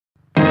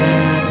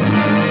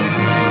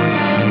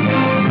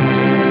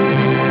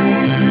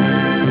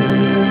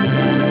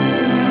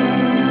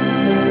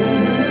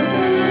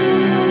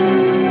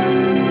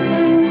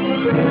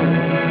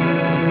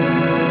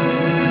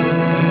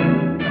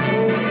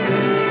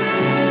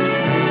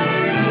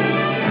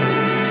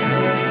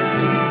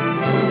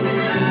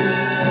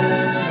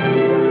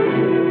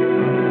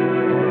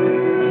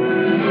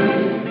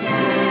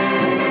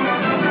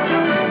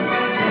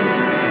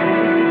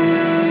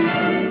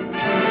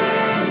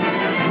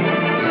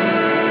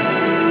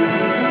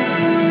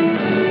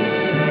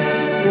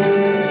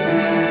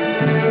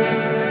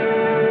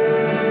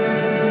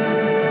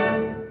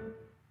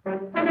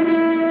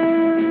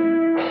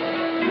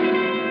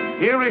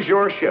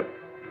ship,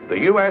 the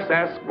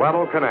USS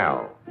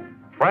Guadalcanal,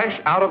 fresh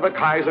out of the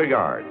Kaiser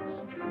yards,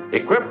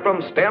 equipped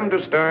from stem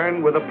to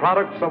stern with the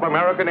products of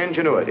American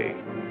ingenuity,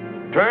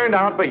 turned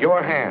out by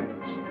your hands.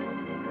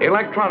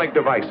 Electronic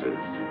devices,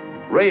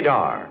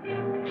 radar,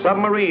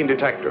 submarine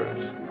detectors,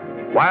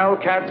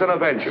 Wildcats and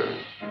Avengers,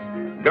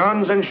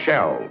 guns and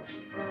shells,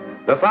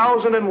 the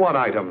 1,001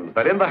 items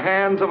that in the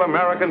hands of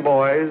American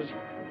boys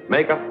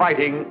make a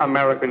fighting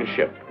American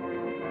ship.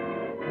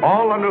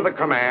 All under the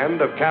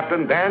command of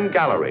Captain Dan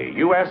Gallery,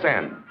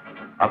 USN,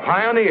 a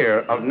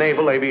pioneer of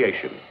naval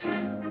aviation.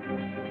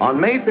 On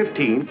May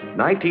 15,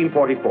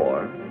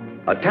 1944,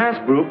 a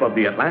task group of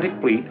the Atlantic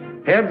Fleet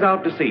heads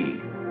out to sea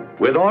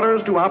with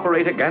orders to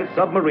operate against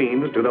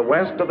submarines to the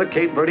west of the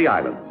Cape Verde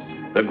Islands.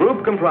 The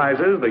group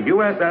comprises the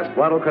USS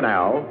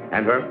Guadalcanal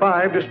and her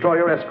 5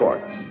 destroyer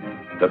escorts,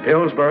 the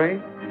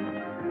Pillsbury,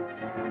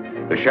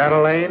 the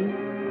Chatelaine,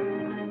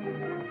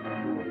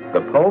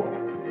 the Pope,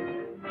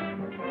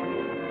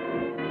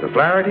 the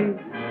Flaherty,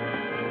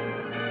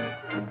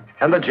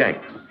 and the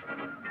Jenks.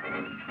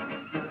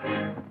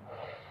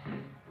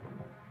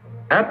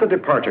 At the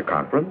departure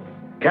conference,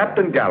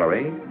 Captain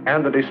Gallery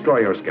and the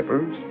destroyer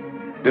skippers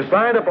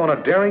decide upon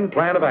a daring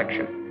plan of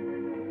action.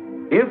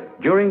 If,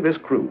 during this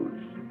cruise,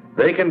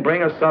 they can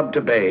bring a sub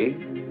to bay,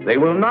 they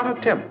will not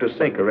attempt to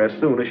sink her as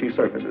soon as she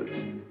surfaces.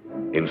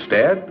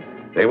 Instead,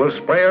 they will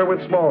spray her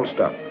with small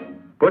stuff,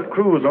 put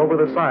crews over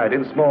the side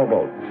in small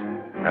boats,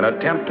 and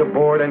attempt to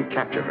board and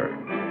capture her.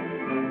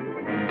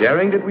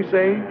 Daring, did we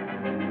say?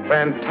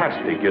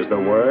 Fantastic is the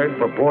word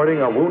for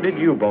boarding a wounded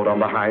U-boat on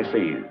the high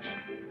seas.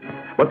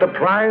 But the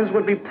prize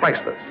would be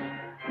priceless.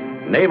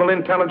 Naval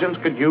intelligence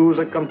could use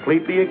a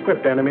completely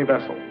equipped enemy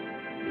vessel.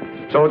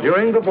 So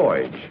during the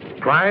voyage,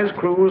 prize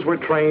crews were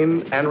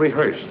trained and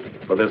rehearsed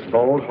for this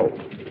bold hope.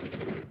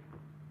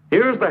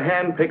 Here's the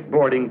hand-picked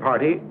boarding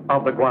party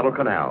of the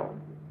Guadalcanal.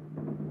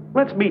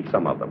 Let's meet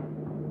some of them.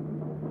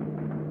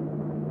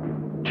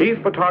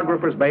 Chief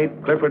photographer's mate,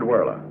 Clifford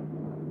Whirler.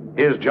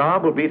 His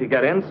job will be to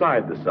get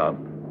inside the sub,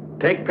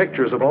 take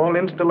pictures of all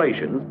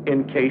installations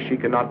in case she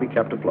cannot be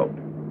kept afloat.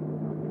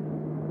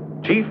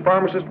 Chief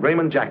pharmacist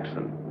Raymond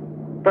Jackson,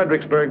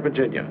 Fredericksburg,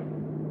 Virginia.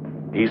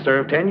 He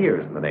served 10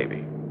 years in the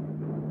Navy.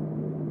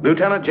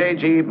 Lieutenant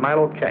J.G.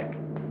 Milo Keck,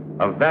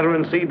 a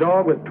veteran sea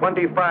dog with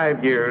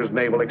 25 years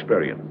naval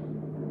experience.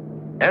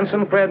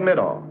 Ensign Fred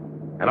Middaugh,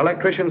 an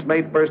electrician's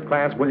mate first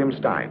class William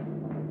Stein.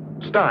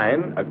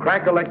 Stein, a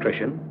crack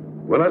electrician,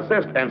 will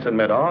assist Ensign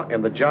Middaugh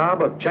in the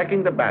job of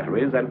checking the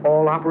batteries and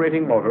all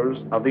operating motors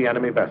of the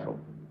enemy vessel.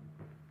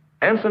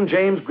 Ensign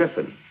James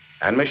Griffin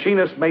and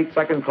machinist mate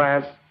second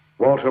class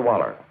Walter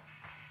Waller.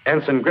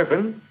 Ensign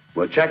Griffin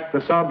will check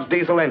the sub's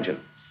diesel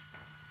engines.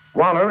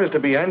 Waller is to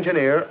be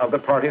engineer of the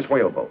party's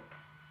whaleboat.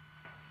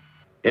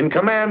 In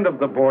command of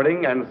the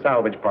boarding and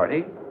salvage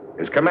party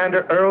is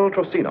Commander Earl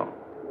Trocino,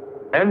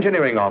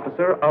 engineering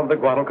officer of the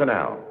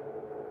Guadalcanal.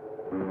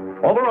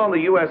 Over on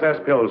the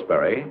USS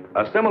Pillsbury,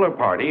 a similar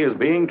party is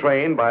being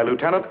trained by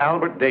Lieutenant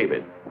Albert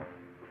David.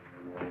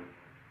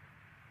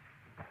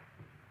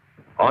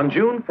 On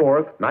June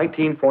 4th,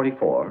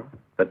 1944,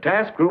 the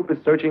task group is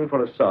searching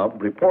for a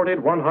sub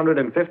reported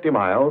 150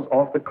 miles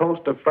off the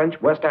coast of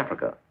French West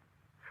Africa,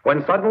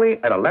 when suddenly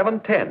at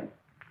 11:10...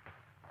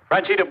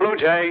 Frenchie to Blue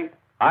Jay,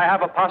 I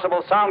have a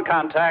possible sound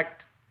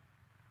contact.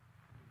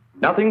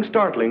 Nothing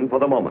startling for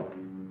the moment.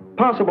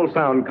 Possible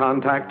sound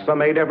contacts are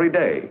made every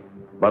day,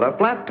 but a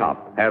flat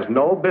top has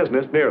no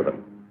business near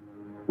them.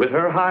 With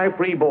her high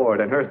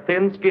freeboard and her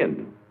thin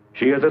skin,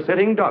 she is a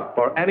sitting duck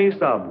for any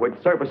sub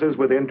which surfaces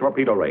within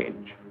torpedo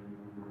range.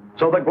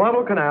 So the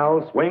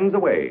Guadalcanal swings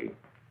away,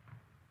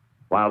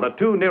 while the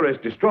 2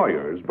 nearest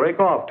destroyers break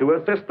off to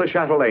assist the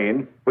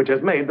Chatelaine, which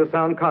has made the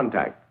sound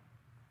contact.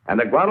 And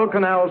the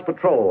Guadalcanal's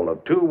patrol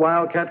of 2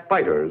 Wildcat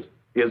fighters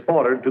is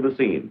ordered to the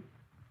scene.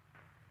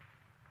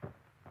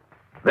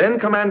 Then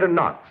Commander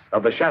Knox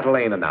of the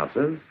Chatelaine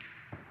announces,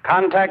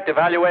 Contact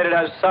evaluated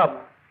as sub.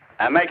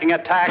 I'm making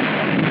attack.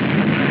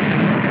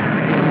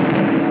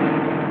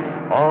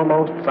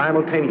 Almost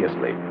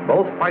simultaneously,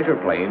 both fighter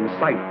planes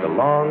sight the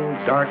long,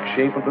 dark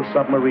shape of the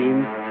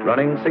submarine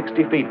running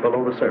 60 feet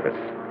below the surface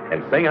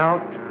and sing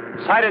out,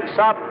 Sighted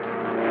sub.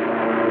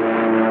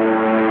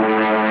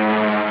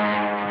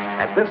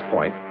 At this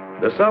point,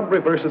 the sub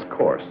reverses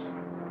course,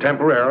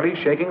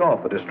 temporarily shaking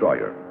off the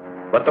destroyer.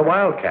 But the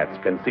Wildcats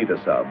can see the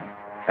sub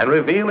and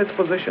reveal its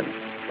position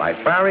by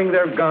firing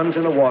their guns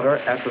in the water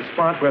at the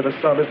spot where the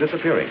sub is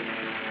disappearing.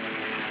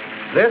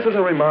 This is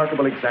a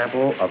remarkable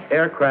example of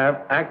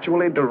aircraft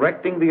actually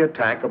directing the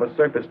attack of a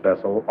surface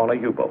vessel on a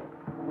U-boat.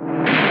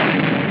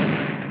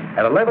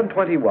 At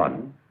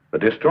 11:21, the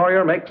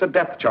destroyer makes a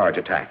depth charge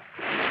attack.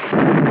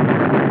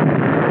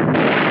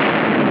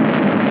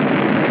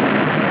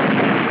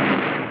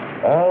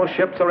 All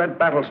ships are at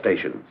battle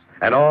stations,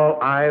 and all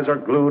eyes are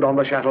glued on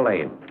the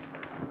Chatelaine.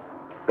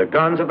 The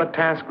guns of the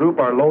task group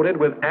are loaded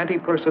with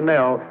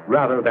anti-personnel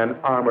rather than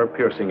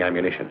armor-piercing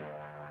ammunition.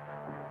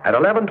 At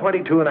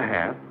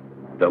 11:22½,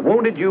 the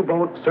wounded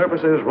U-boat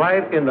surfaces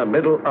right in the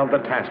middle of the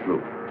task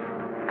group.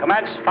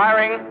 Commence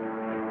firing.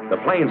 The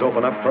planes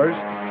open up first.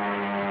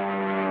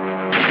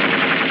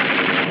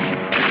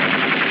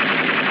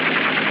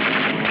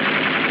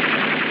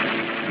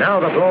 Now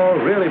the blow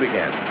really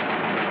begins.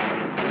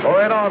 Go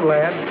ahead on,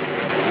 lad.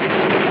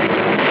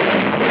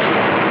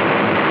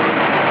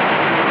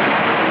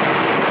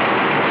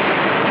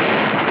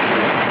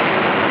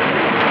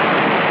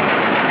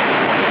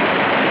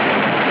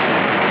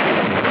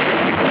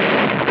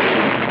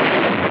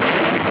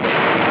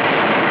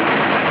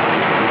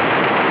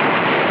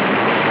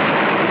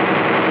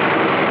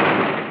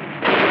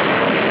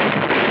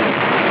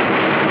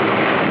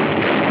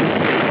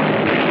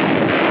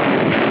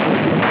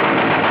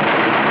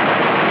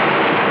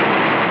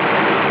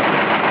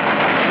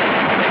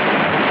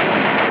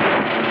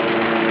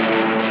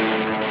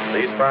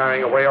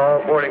 Firing away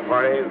all boarding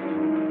parties.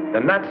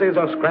 The Nazis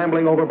are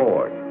scrambling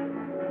overboard.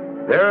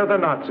 There are the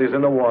Nazis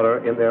in the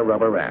water in their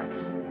rubber rafts.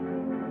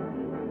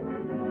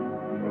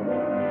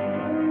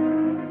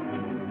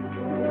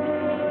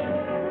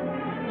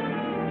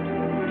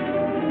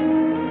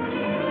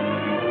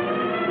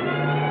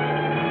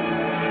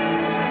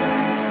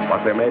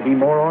 But there may be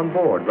more on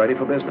board ready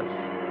for business.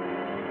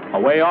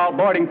 Away all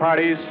boarding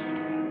parties.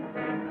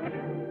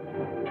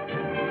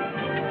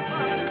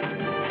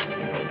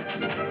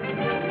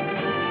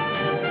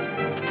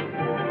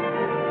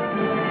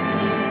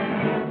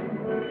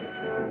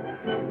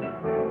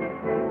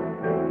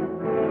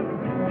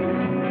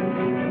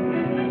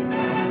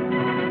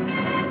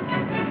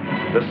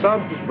 The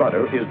sub's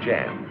rudder is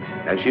jammed,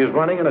 and she is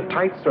running in a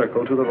tight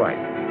circle to the right.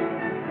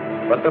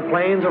 But the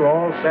planes are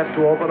all set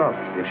to open up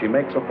if she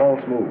makes a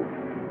false move.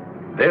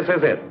 This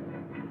is it.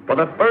 For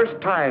the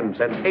first time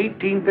since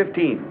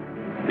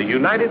 1815, the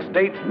United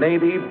States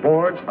Navy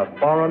boards a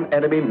foreign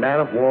enemy man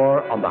of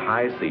war on the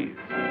high seas.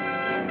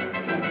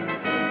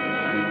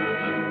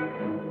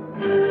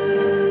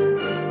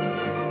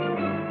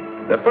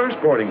 The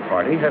first boarding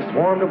party has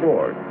swarmed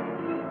aboard.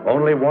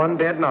 Only one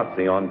dead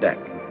Nazi on deck.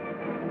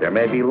 There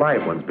may be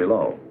live ones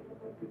below.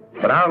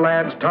 But our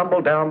lads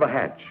tumble down the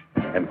hatch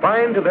and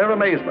find to their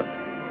amazement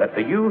that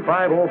the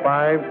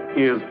U-505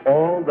 is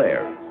all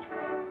theirs.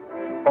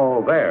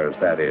 All theirs,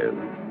 that is,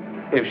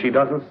 if she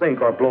doesn't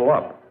sink or blow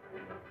up.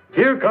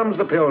 Here comes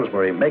the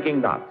Pillsbury making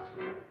knots,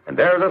 and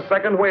there's a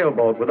second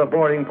whaleboat with a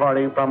boarding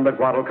party from the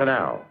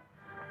Guadalcanal.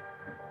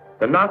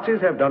 The Nazis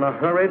have done a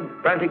hurried,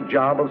 frantic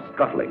job of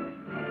scuttling.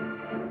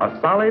 A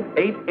solid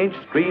 8-inch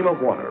stream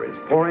of water is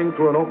pouring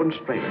through an open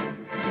strait.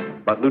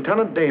 But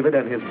Lieutenant David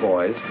and his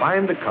boys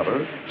find the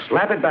cover,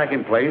 slap it back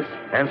in place,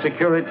 and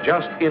secure it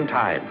just in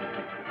time.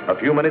 A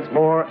few minutes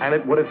more, and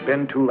it would have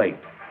been too late.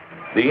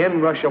 The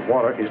inrush of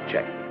water is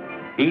checked.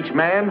 Each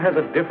man has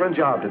a different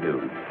job to do,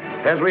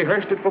 has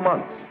rehearsed it for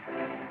months.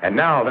 And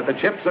now that the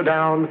chips are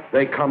down,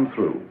 they come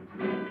through.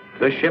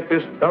 The ship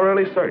is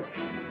thoroughly searched.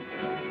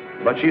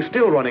 But she's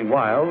still running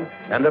wild,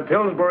 and the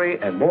Pillsbury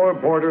and more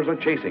boarders are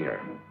chasing her.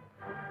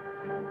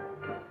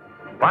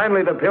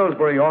 Finally, the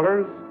Pillsbury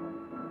orders,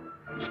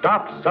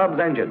 "Stop sub's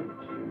engines."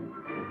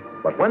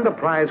 But when the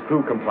prize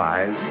crew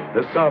complies,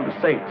 the sub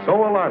sinks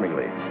so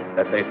alarmingly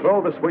that they throw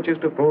the switches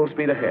to full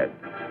speed ahead,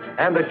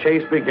 and the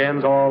chase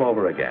begins all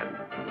over again.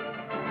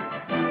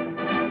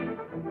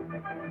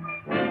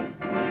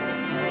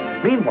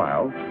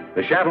 Meanwhile,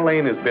 the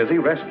Chatelaine is busy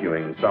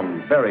rescuing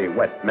some very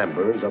wet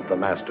members of the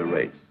master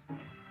race.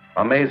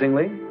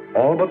 Amazingly,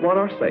 all but one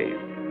are saved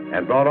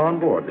and brought on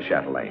board the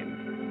Chatelaine.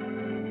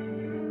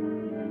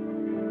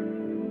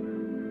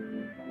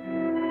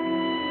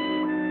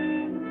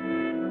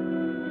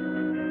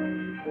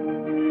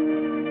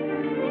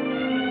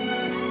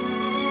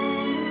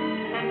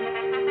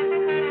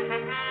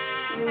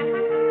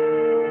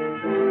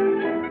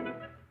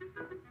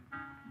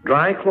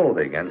 Dry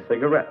clothing and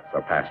cigarettes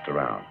are passed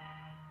around.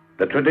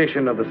 The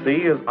tradition of the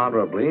sea is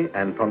honorably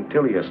and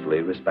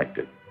punctiliously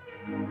respected.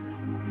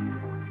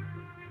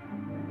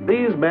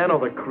 These men are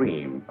the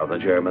cream of the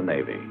German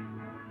Navy.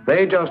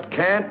 They just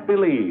can't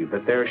believe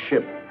that their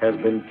ship has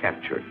been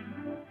captured,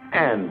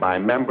 and by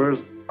members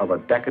of a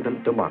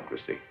decadent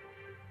democracy.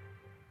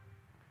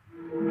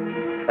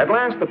 At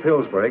last, the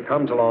Pillsbury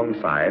comes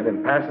alongside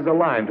and passes a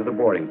line to the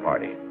boarding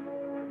party.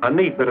 A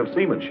neat bit of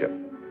seamanship.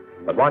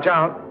 But watch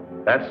out.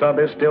 That sub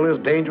is still as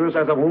dangerous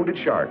as a wounded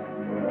shark.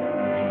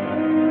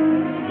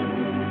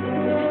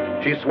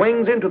 She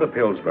swings into the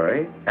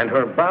Pillsbury, and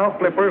her bow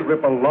flippers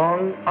rip a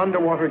long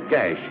underwater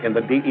gash in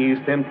the DE's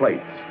thin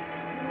plates,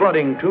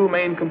 flooding two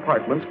main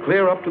compartments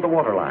clear up to the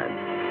waterline.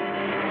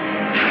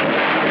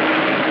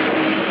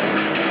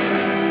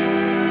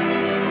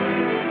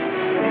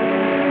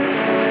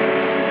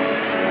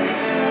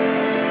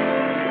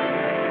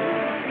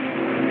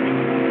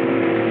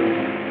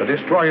 The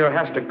destroyer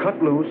has to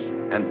cut loose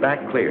and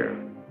back clear.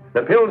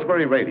 The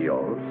Pillsbury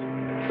radios,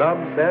 sub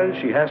says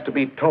she has to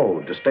be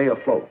towed to stay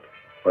afloat,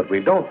 but we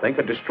don't think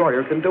a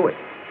destroyer can do it.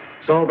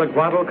 So the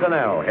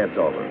Guadalcanal heads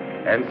over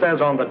and says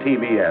on the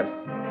TBS,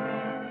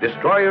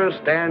 "Destroyers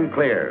stand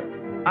clear.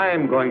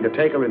 I'm going to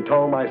take her in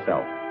tow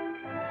myself."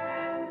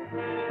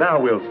 Now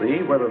we'll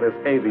see whether this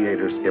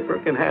aviator skipper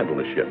can handle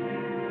the ship.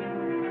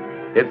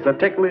 It's a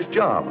ticklish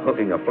job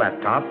hooking a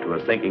flat top to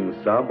a sinking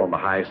sub on the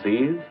high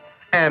seas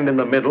and in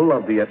the middle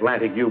of the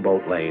Atlantic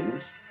U-boat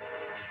lanes.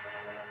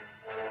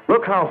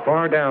 Look how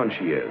far down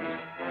she is.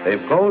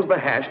 They've closed the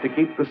hatch to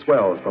keep the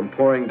swells from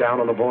pouring down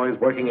on the boys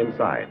working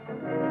inside.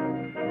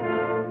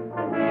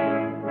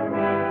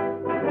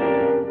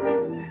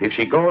 If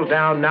she goes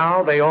down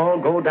now, they all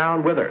go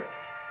down with her.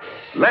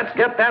 Let's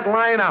get that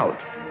line out.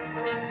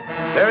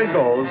 There it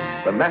goes,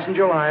 the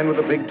messenger line with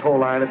the big tow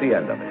line at the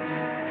end of it.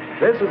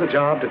 This is a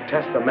job to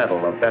test the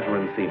mettle of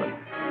veteran seamen.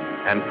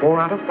 And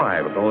 4 out of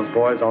 5 of those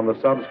boys on the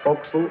sub's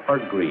forecastle are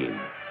green.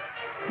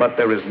 But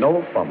there is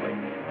no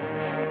fumbling.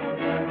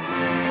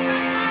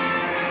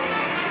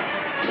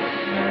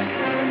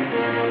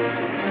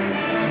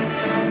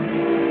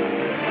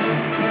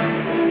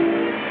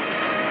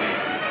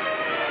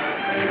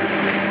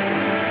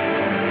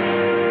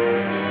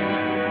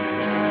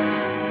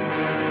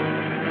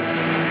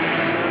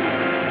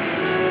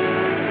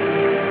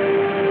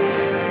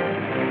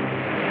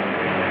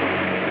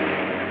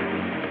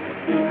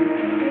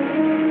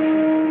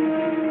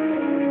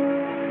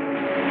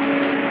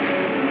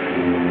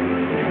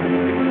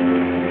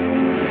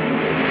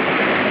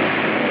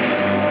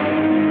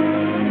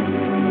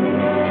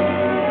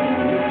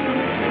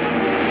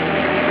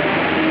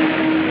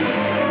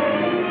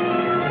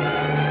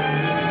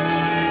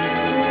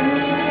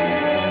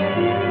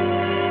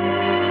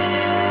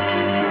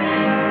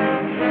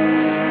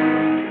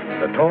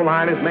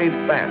 Is made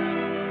fast,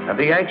 and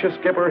the anxious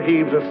skipper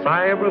heaves a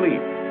sigh of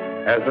relief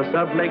as the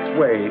sub makes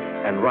way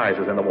and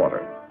rises in the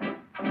water.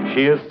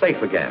 She is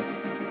safe again,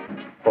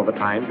 for the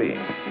time being,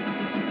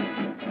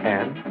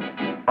 and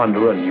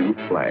under a new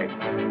flag.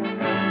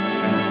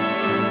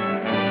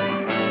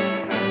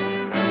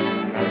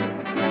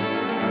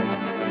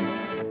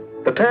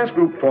 The task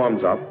group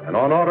forms up, and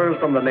on orders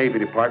from the Navy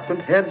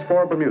Department, heads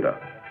for Bermuda,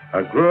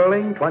 a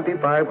grueling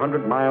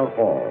 2,500-mile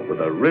haul with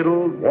a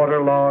riddled,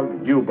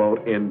 waterlogged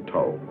U-boat in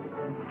tow.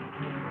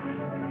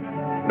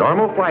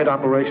 Normal flight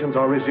operations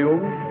are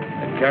resumed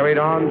and carried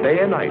on day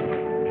and night,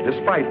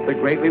 despite the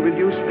greatly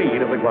reduced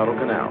speed of the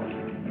Guadalcanal.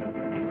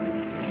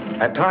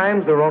 At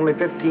times, there are only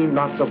 15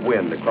 knots of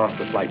wind across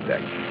the flight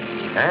deck,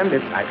 and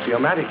it's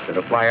axiomatic that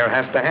a flyer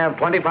has to have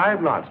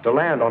 25 knots to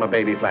land on a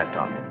baby flat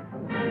top.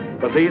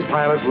 But these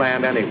pilots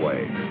land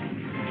anyway,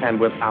 and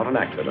without an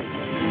accident.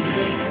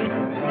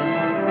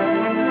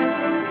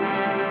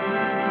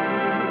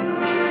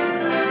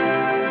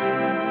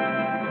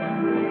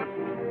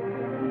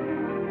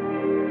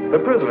 The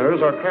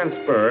prisoners are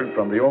transferred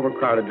from the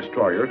overcrowded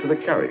destroyer to the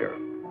carrier.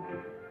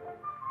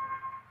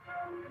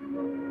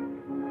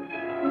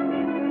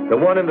 The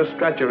one in the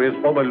stretcher is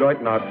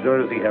Oberleutnant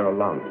Jerzy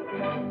Herr-Lang,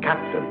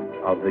 captain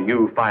of the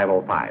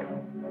U-505.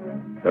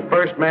 The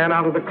first man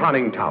out of the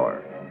conning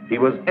tower, he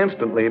was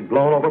instantly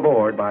blown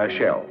overboard by a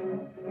shell.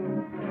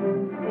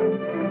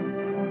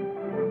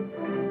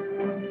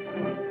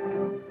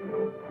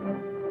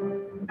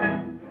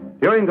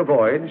 During the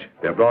voyage,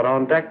 they're brought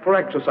on deck for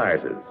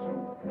exercises.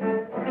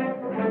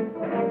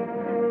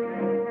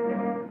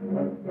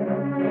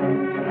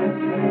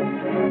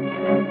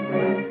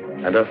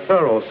 And a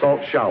thorough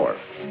salt shower.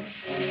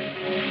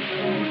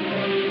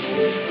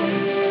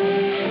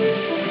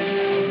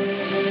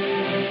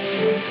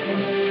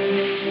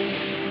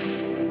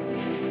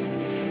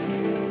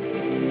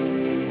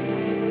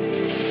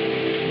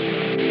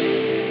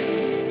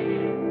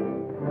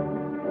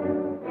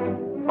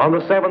 On the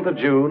 7th of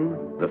June,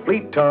 the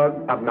fleet tug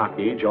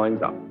Abnaki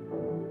joins up,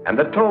 and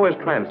the tow is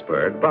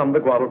transferred from the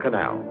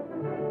Guadalcanal.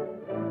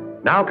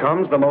 Now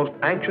comes the most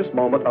anxious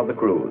moment of the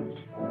cruise.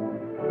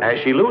 As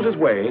she loses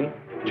way,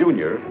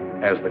 Junior,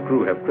 as the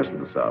crew have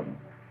christened the sub,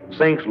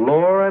 sinks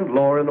lower and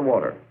lower in the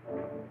water.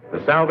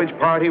 The salvage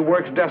party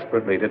works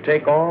desperately to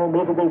take all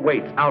movable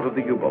weights out of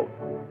the U-boat.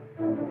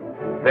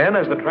 Then,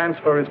 as the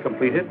transfer is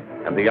completed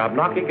and the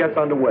Abnaki gets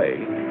underway,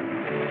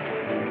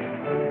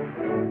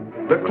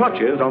 the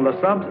clutches on the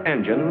sub's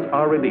engines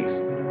are released,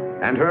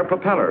 and her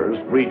propellers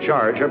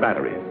recharge her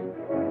batteries.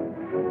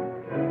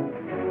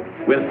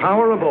 With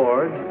power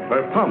aboard,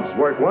 her pumps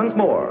work once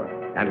more,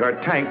 and her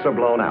tanks are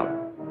blown out.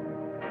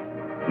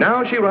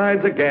 Now she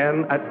rides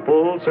again at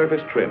full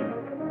surface trim.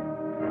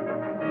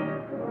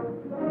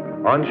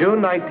 On June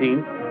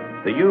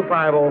 19th, the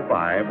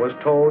U-505 was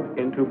towed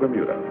into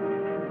Bermuda,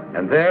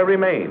 and there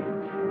remains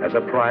as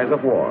a prize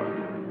of war,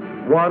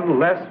 one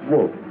less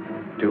wolf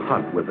to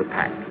hunt with the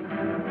pack.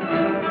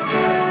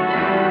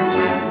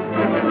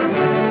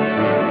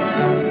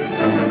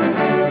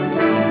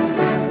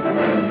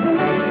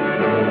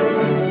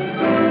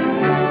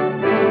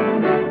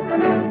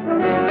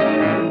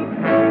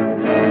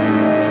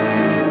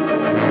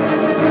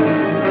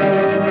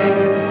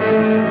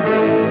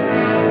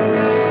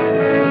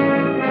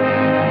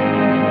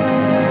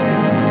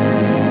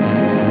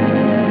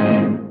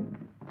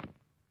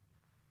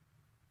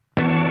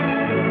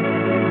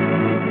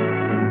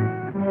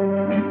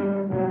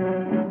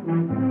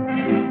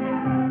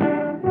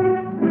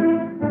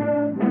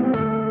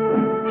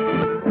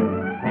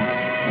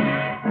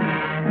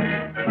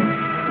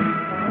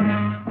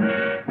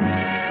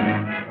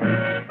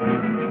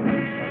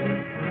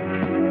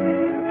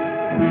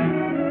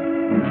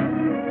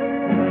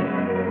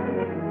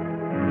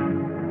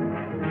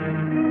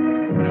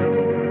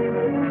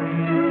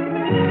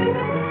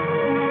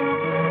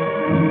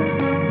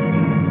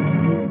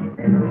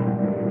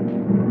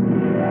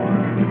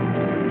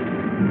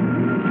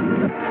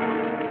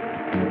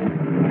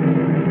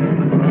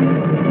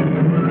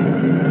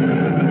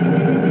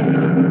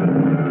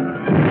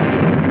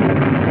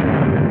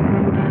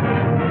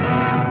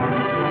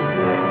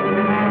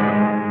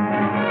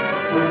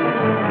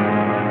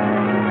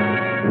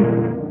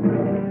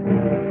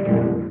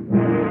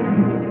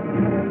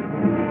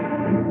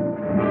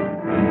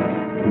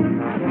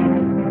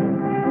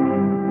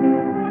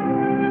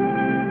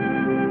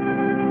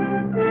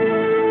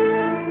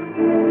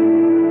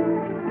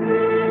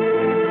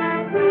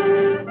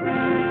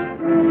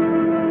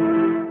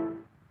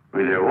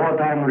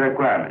 time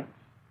requirements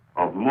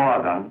of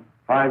more than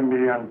 5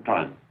 million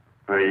tons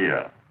per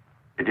year,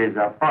 it is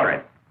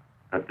apparent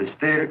that the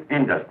steel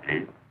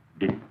industry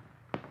is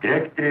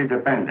directly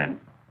dependent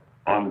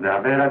on the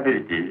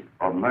availability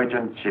of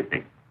merchant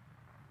shipping.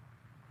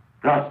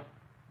 Thus,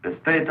 the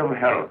state of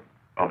health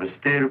of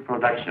steel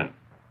production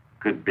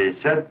could be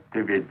said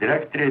to be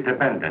directly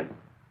dependent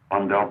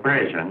on the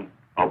operation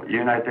of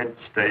United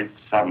States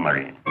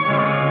submarine.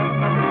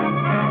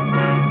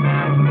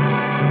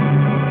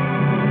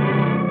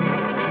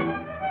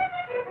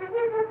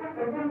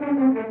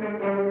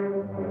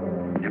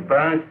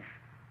 Japan's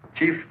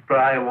chief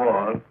supply of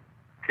oil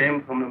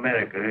came from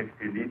America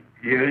in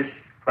the years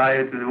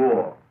prior to the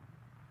war.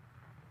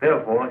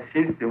 Therefore,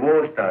 since the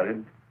war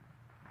started,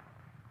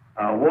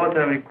 our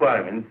water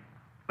requirements,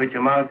 which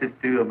amounted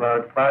to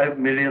about 5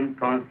 million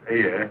tons a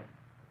year,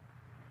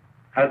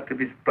 had to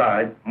be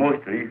supplied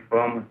mostly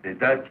from the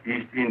Dutch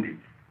East Indies.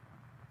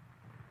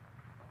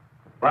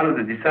 One of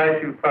the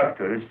decisive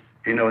factors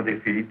in our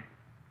defeat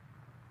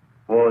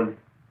was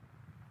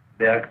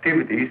the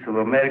activities of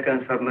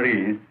American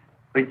submarines,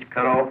 which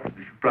cut off the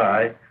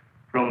supply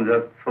from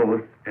that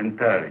source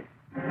entirely.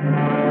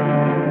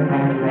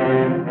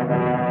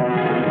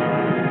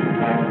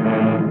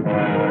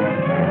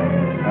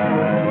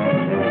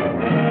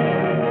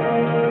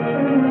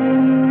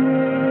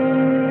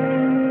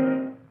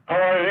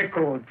 Our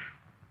records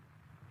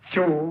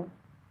show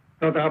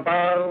that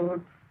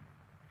about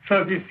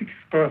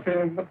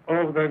 36%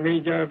 of the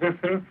major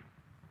vessels,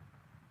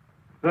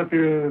 that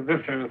is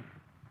vessels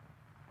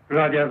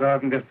larger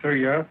than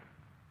destroyers,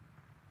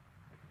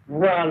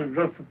 were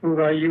lost to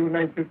the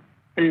United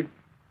States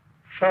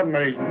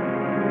submarine.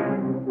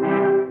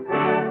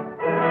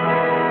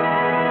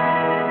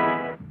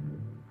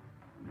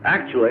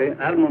 Actually,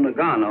 Admiral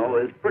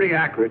Nagano is pretty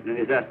accurate in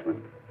his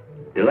estimates.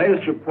 The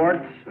latest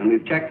reports, and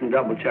we've checked and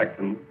double-checked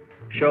them,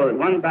 show that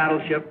 1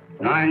 battleship,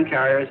 9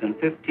 carriers, and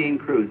 15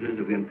 cruisers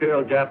of the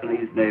Imperial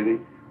Japanese Navy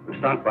were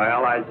sunk by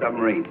Allied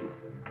submarines.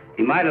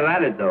 He might have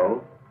added,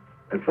 though,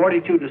 that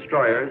 42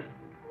 destroyers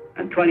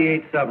and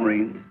 28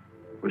 submarines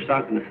were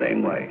sunk in the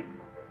same way.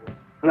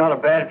 Not a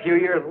bad few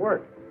years'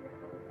 work.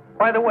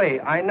 By the way,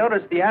 I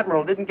noticed the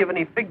Admiral didn't give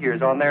any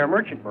figures on their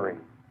merchant marine.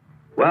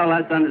 Well,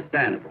 that's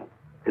understandable.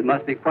 It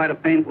must be quite a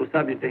painful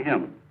subject to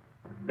him.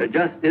 There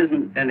just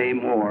isn't any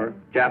more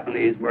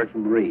Japanese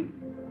merchant marine.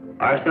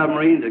 Our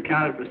submarines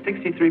accounted for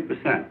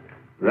 63%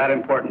 of that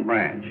important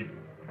branch.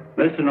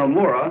 Mr.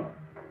 Nomura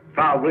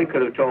probably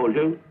could have told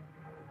you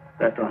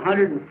that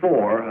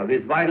 104 of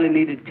his vitally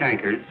needed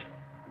tankers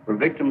were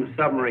victims of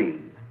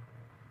submarines.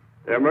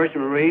 Their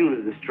merchant marine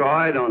was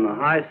destroyed on the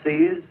high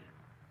seas,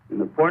 in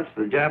the ports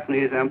of the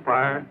Japanese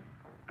Empire,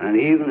 and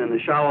even in the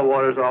shallow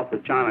waters off the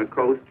China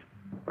coast,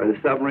 where the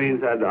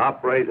submarines had to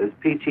operate as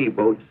PT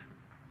boats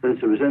since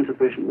there was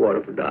insufficient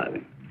water for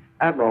diving.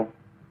 Admiral,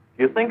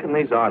 do you think in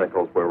these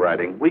articles we're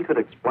writing, we could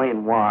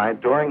explain why,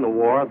 during the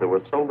war, there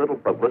was so little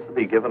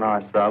publicity given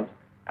our subs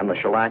and the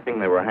shellacking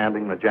they were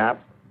handing the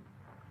Japs?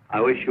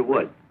 I wish you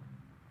would.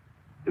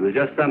 It was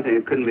just something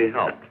that couldn't be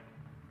helped.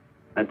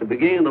 At the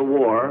beginning of the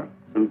war,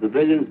 some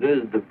civilians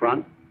visited the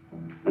front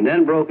and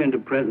then broke into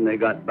print and they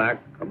got back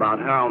about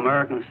how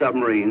American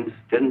submarines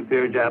didn't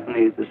fear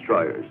Japanese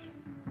destroyers.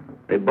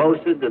 They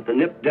boasted that the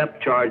nip depth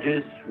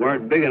charges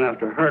weren't big enough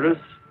to hurt us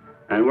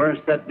and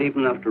weren't set deep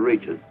enough to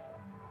reach us.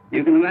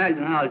 You can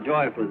imagine how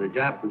joyfully the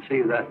Japs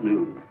received that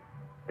news.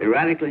 They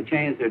radically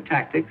changed their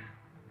tactics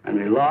and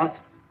they lost,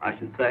 I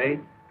should say,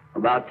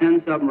 about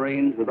 10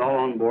 submarines with all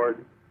on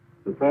board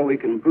before we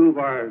could improve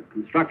our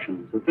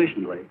construction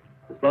sufficiently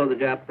to slow the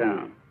Japs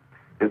down.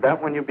 Is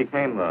that when you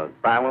became the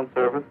silent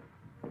service?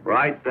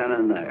 Right then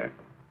and there.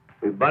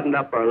 We buttoned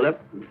up our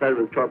lip and set it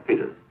with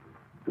torpedoes.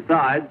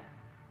 Besides,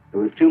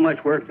 there was too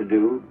much work to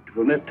do to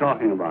permit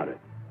talking about it.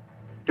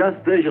 Just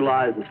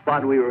visualize the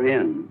spot we were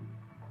in,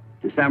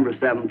 December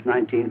 7th,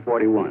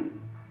 1941.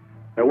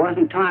 There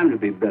wasn't time to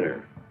be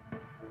bitter.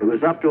 It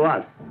was up to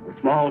us, the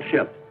small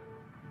ships.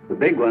 The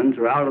big ones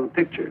were out of the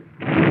picture.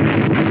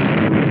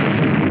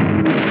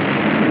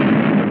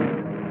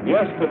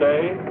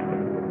 Yesterday,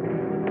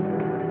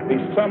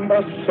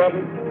 December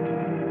 7th,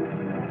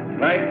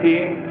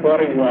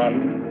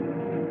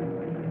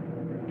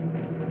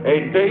 1941,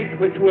 a date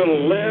which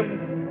will live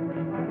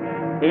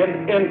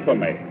in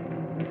infamy.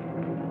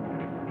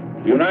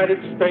 The United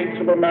States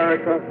of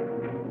America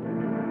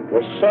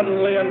was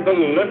suddenly and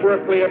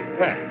deliberately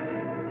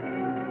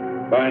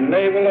attacked by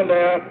naval and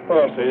air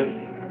forces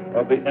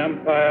of the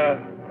Empire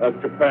of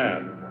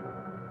Japan.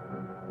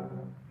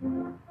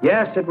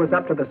 Yes, it was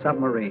up to the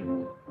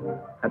submarines.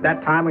 At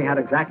that time, we had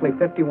exactly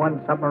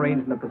 51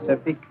 submarines in the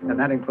Pacific, and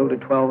that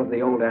included 12 of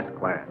the old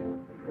S-class.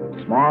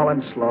 Small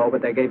and slow,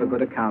 but they gave a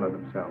good account of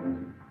themselves.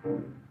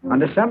 On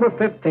December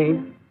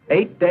 15th,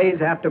 8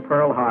 days after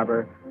Pearl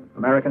Harbor,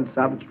 American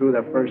subs drew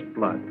their first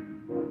blood.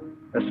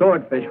 The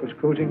Swordfish was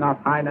cruising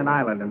off Hainan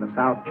Island in the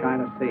South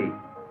China Sea.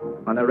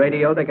 On the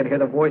radio, they could hear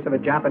the voice of a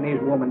Japanese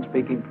woman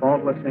speaking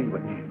faultless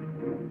English.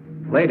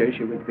 Later,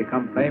 she would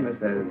become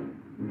famous as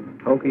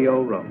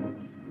Tokyo Rose.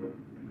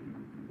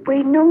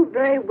 We know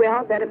very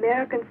well that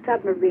American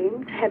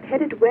submarines have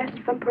headed west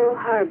from Pearl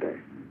Harbor.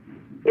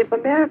 If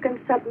American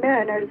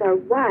submariners are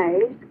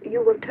wise,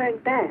 you will turn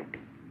back.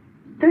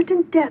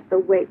 Certain death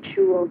awaits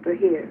you over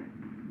here.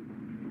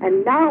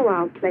 And now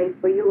I'll play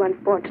for you,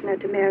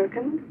 unfortunate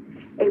Americans,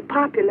 a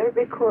popular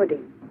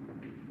recording.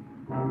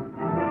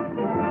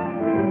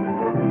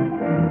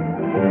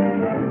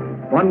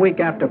 One week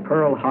after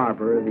Pearl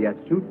Harbor, the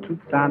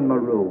Atsutsusan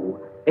Maru,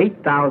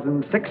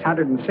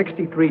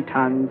 8,663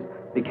 tons,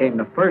 became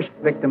the first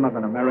victim of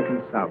an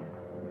American sub.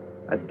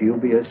 A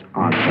dubious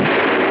honor.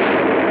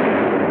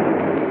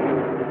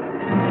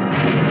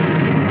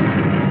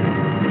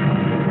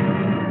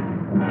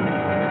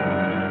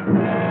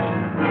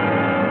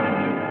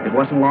 It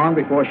wasn't long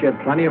before she had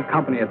plenty of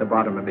company at the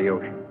bottom of the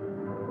ocean.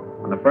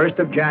 On the 1st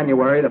of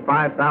January, the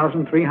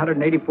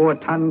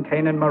 5,384-ton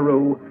Tainan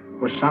Maru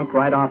was sunk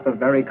right off the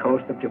very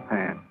coast of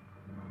Japan.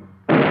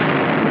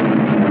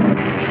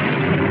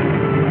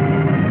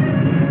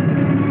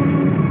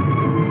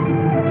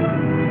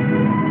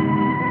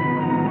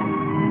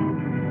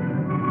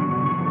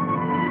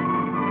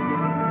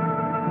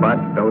 But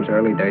those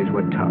early days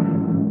were tough.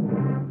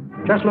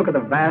 Just look at the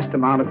vast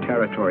amount of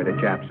territory the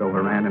Japs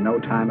overran in no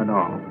time at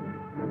all.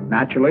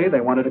 Naturally, they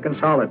wanted to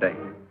consolidate.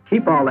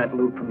 Keep all that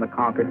loot from the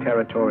conquered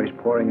territories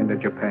pouring into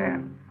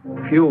Japan.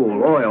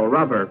 Fuel, oil,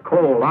 rubber,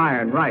 coal,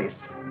 iron, rice.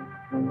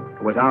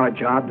 It was our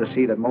job to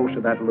see that most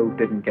of that loot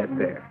didn't get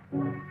there.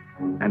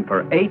 And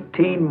for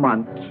 18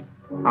 months,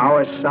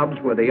 our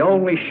subs were the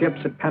only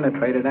ships that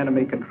penetrated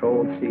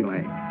enemy-controlled sea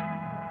lanes.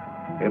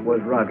 It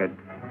was rugged,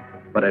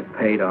 but it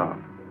paid off.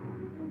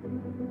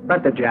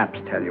 Let the Japs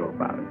tell you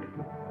about it.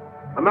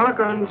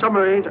 American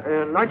submarines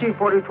in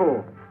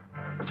 1942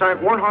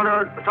 sank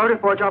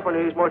 134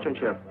 Japanese merchant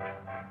ships,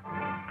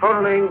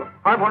 totaling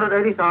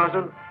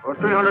 580,000 or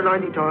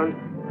 390 tons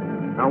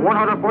and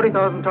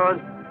 140,000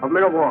 tons of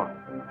men of war.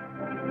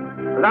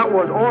 And that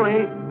was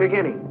only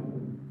beginning.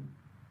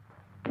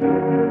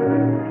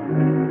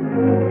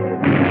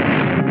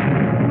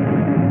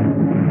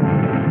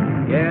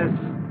 Yes,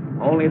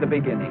 only the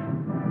beginning.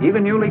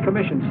 Even newly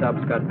commissioned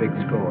subs got big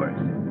scores.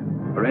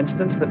 For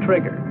instance, the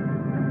Trigger.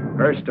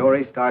 Her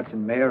story starts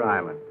in Mare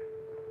Island.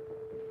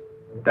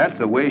 That's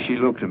the way she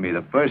looked to me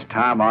the first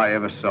time I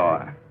ever saw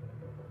her.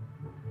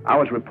 I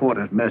was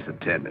reporter's mess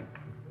attendant.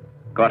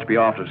 Got to be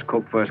officer's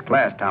cook first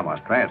class time I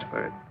was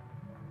transferred.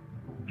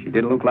 She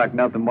didn't look like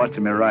nothing much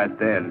to me right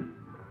then.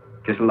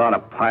 Just a lot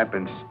of pipe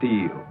and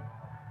steel.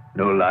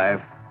 No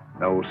life,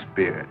 no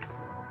spirit.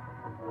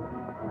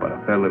 But I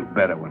felt a little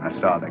better when I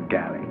saw the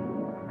galley.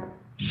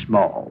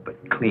 Small but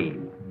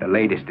clean, the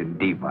latest in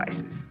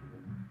devices.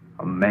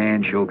 A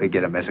man sure could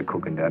get a mess of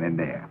cooking done in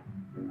there.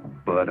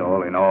 But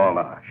all in all,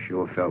 I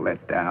sure felt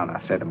let down.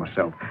 I said to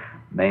myself,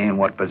 man,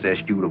 what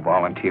possessed you to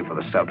volunteer for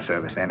the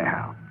subservice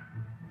anyhow?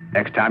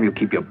 Next time you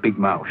keep your big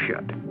mouth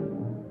shut.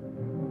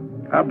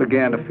 I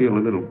began to feel a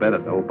little better,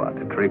 though, about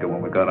the Trigger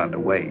when we got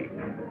underway.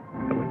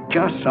 There was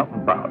just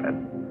something about it.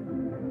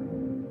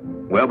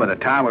 Well, by the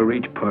time we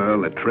reached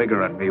Pearl, the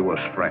Trigger and me was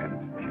friends.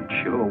 She'd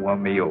sure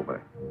won me over.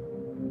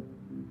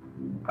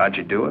 How'd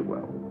you do it?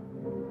 Well,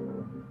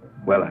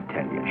 I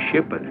tell you,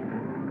 shippers.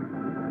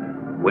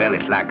 Well,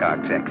 it's like our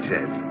exec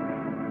says.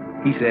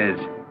 He says,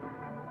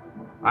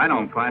 I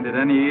don't find it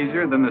any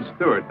easier than the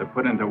steward to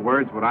put into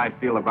words what I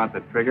feel about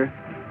the Trigger.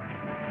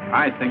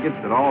 I think it's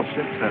that all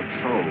ships have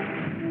souls,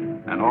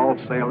 and all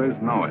sailors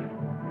know it.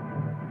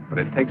 But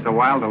it takes a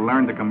while to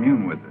learn to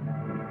commune with it.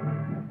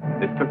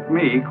 It took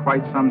me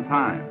quite some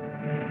time.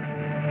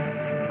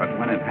 But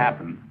when it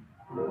happened,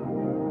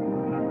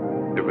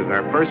 it was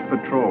our first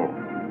patrol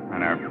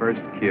and our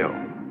first kill.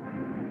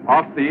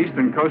 Off the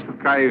eastern coast of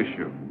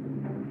Kyushu.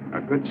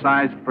 A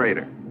good-sized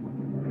freighter.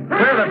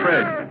 Clear the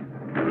bridge.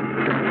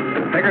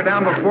 Take her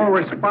down before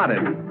we're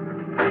spotted.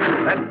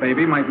 That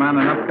baby might mount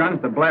enough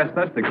guns to blast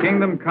us to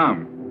kingdom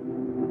come.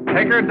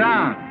 Take her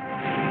down.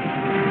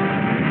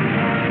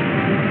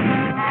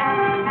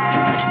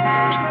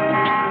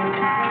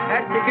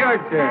 That's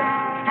secured, sir.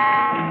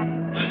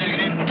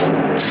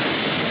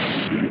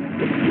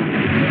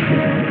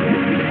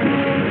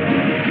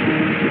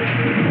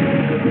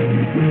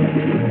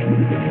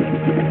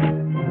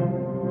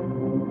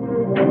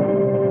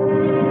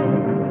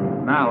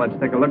 Now, let's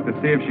take a look to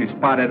see if she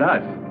spotted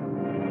us.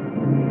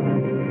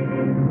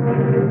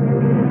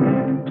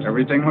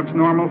 Everything looks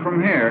normal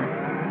from here.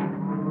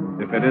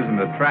 If it isn't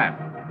a trap.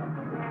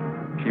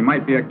 She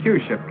might be a Q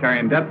ship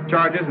carrying depth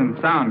charges and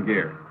sound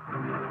gear.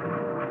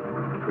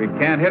 We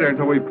can't hit her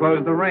till we've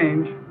closed the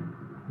range.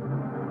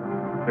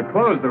 To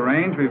close the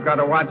range, we've got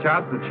to watch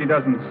out that she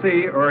doesn't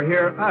see or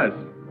hear us,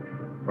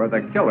 or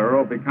the killer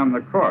will become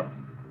the corpse.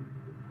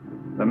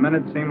 The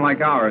minutes seem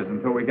like hours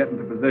until we get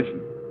into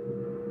position.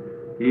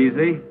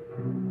 Easy.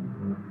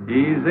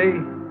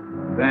 Easy.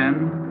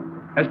 Then,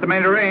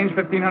 estimated range,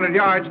 1,500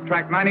 yards,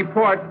 track 90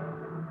 port.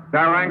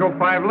 Barrel angle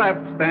 5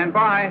 left, stand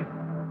by.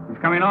 He's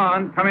coming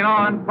on,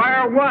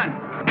 fire 1.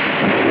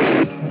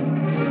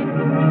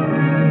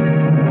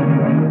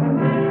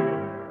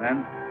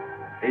 Then,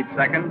 8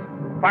 seconds,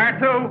 fire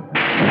 2.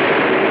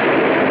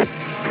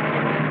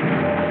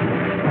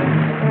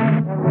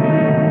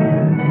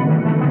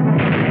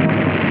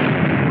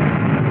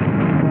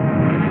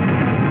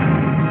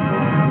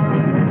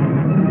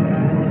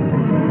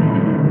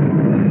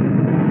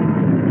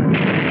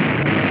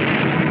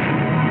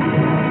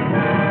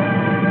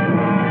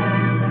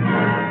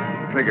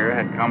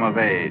 come of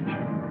age.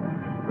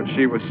 But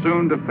she was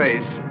soon to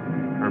face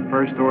her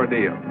first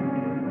ordeal.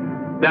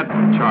 Depth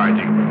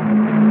charging.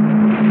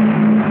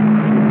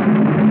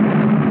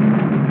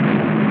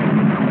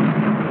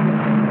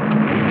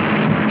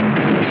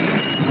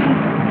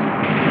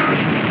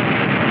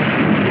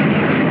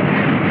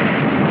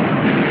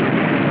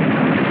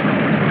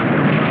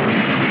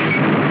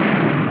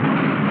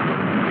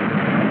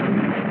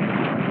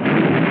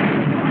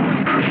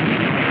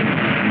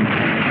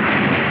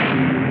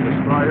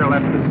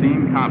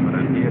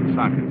 Confident he had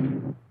sunk us.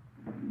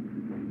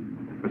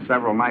 But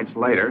several nights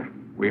later,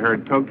 we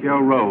heard Tokyo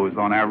Rose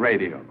on our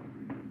radio.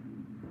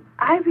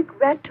 I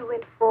regret to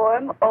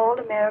inform all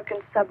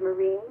American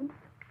submarines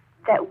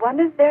that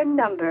one of their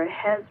number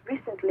has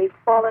recently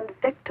fallen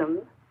victim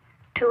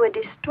to a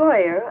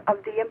destroyer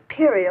of the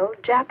Imperial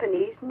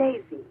Japanese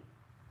Navy.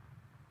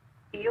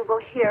 You will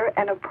hear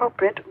an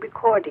appropriate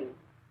recording.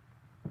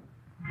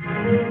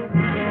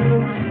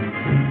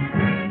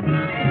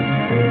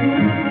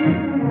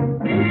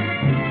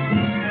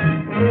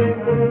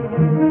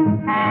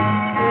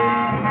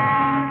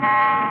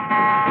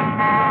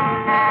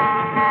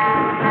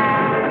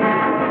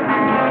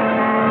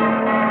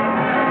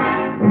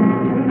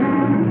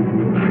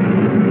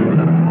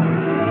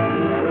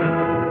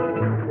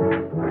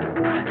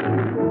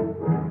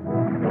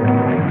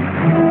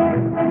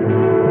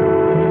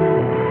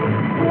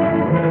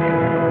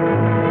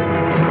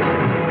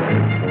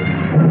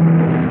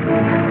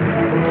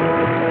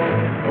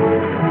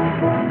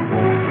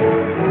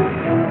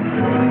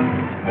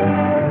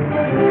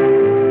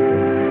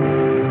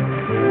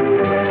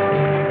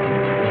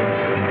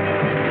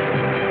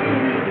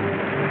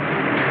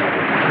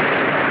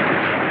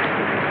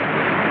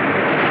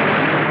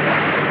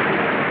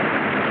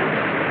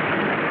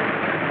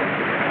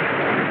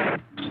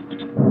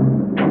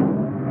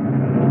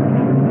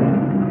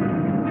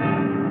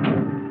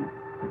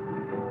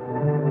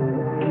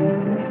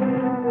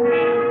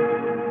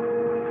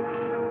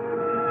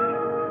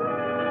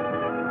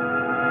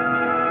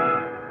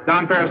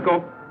 Down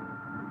periscope.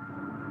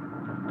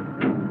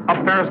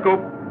 Up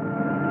periscope.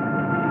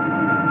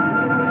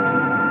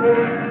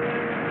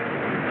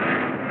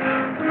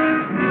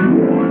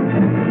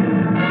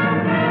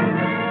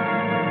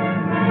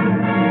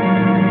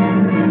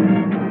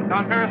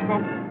 Down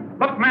periscope.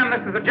 Look, man,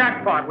 this is a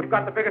jackpot. We've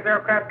got the biggest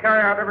aircraft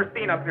carrier I've ever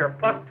seen up here,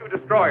 plus 2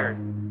 destroyers.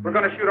 We're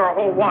going to shoot our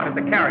whole wad at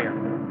the carrier.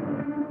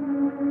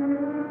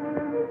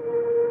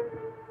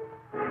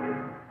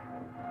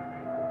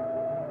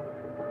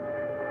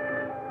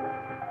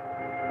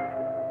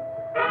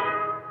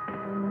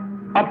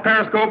 Up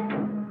periscope.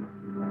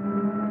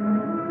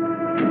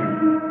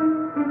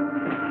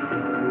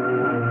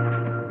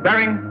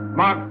 Bearing,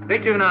 mark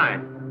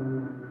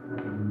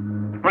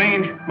 329.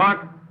 Range, mark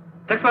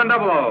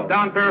 6100.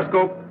 Down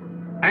periscope.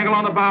 Angle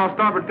on the bow,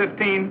 starboard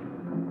 15.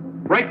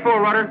 Right full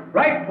rudder.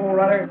 Right full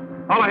rudder.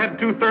 All ahead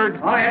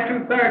 2/3. All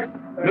ahead 2/3.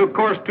 New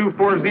course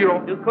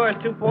 240. New course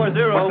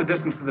 240. What's the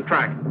distance to the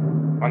track?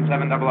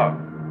 1700.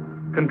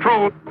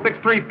 Control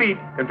 63 feet.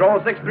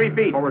 Control 63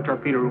 feet. Forward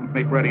torpedo room,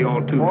 make ready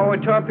all tubes.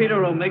 Forward torpedo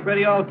room, make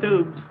ready all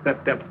tubes.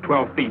 Set depth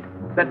 12 feet.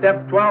 Set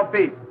depth 12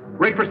 feet.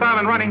 Rate for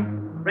silent running.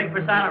 Rate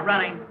for silent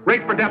running.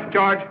 Rate for depth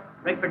charge.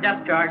 Rate for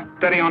depth charge.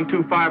 Steady on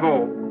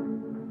 250.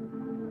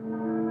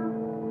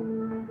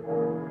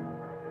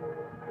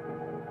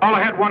 All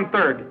ahead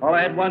 1/3. All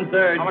ahead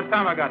 1/3. How much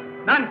time I got?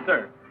 None,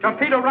 sir.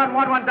 Torpedo run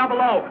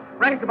 1100.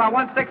 Range about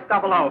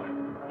 1600.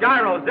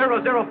 Gyro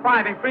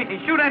 005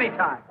 increasing. Shoot any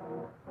time.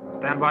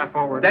 Stand by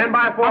forward. Stand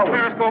by forward. Up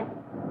periscope.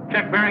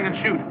 Check bearing and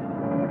shoot.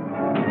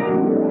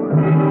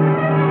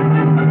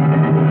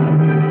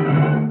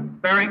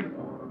 Bearing.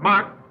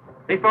 Mark.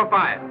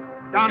 345.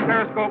 Down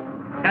periscope.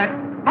 Set.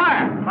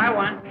 Fire. Fire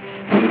 1.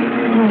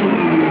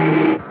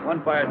 1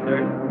 fired,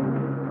 sir.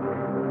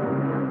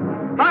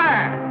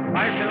 Fire.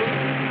 Fire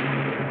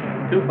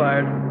 2. 2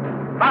 fired.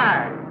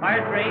 Fire.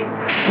 Fire 3.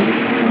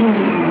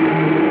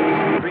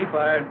 3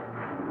 fired.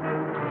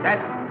 Set.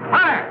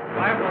 Fire.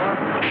 Fire 4.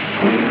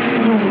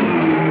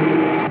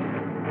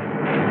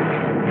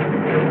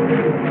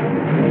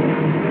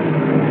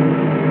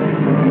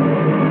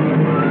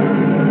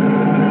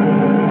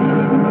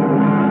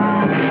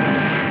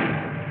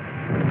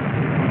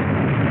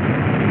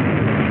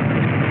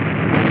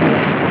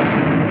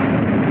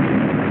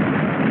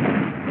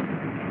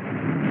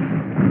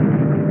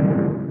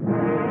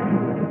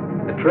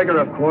 The trigger,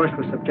 of course,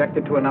 was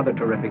subjected to another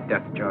terrific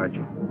depth charge.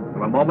 There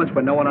were moments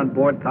when no one on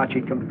board thought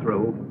she'd come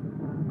through,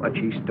 but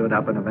she stood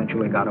up and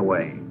eventually got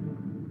away.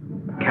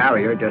 The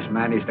carrier just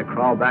managed to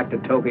crawl back to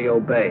Tokyo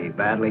Bay,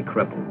 badly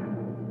crippled.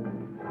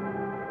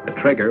 The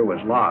trigger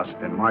was lost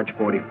in March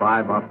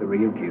 45 off the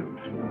Ryukyus.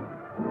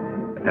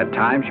 At that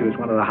time, she was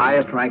one of the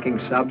highest-ranking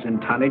subs in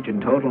tonnage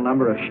and total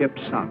number of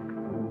ships sunk.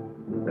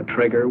 The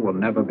trigger will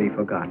never be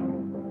forgotten,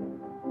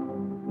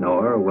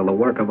 nor will the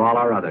work of all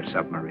our other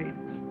submarines.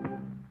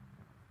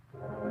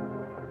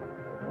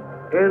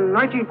 In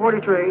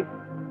 1943,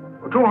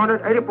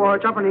 284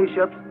 Japanese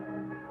ships,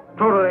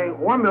 totaling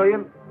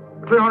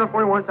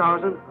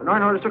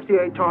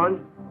 1,341,968 tons,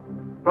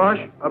 Plus,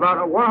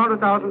 about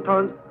 100,000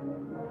 tons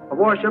of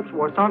warships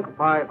were sunk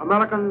by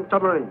American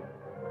submarines.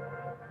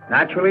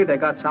 Naturally, they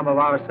got some of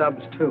our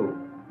subs, too.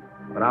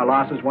 But our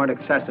losses weren't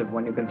excessive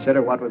when you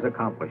consider what was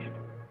accomplished.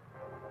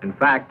 In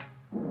fact,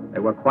 they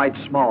were quite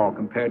small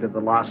compared to the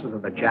losses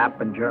of the Jap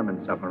and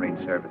German submarine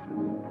services.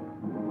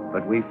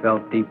 But we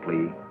felt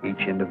deeply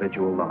each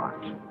individual loss.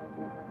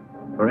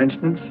 For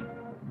instance,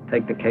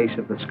 take the case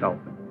of the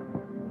Sculpin.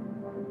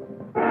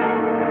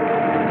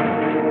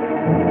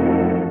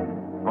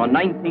 On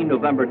 19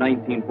 November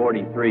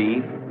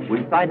 1943,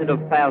 we sighted a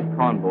fast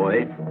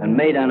convoy and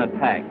made an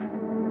attack.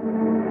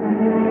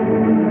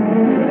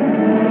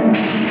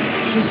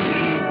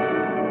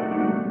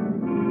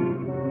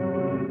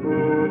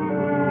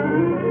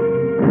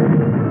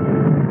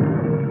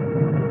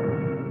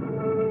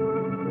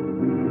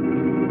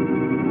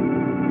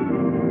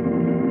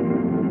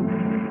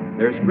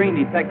 Their screen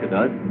detected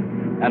us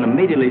and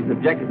immediately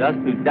subjected us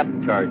to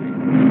depth charging.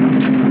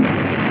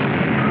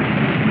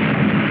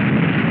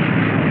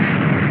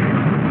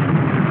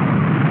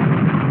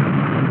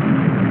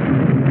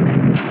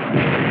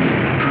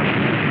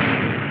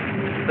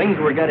 Things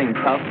were getting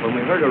tough when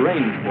we heard a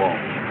range squall.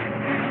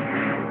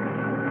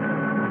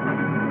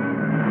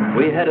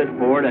 We headed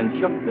forward and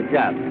shook the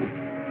Japs.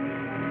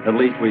 At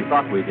least we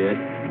thought we did.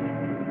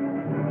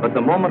 But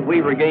the moment we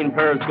regained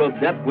periscope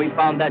depth, we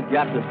found that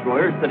Jap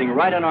destroyer sitting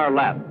right in our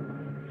lap.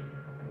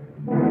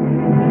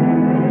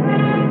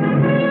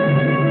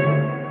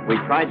 We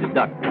tried to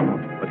duck,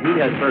 but he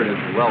had heard us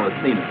as well as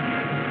seen us.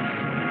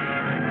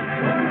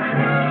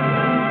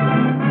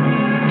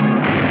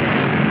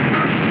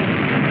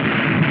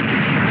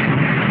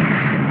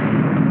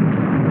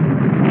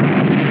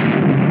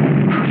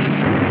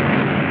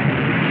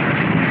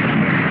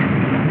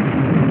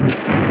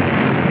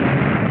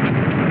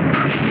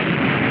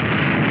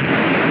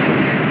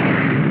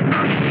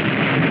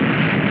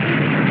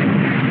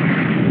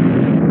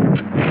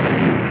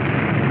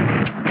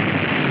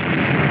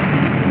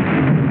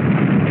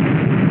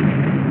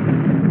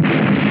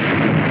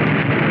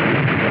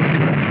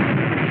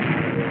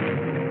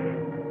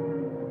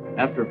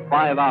 After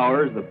 5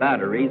 hours, the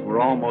batteries were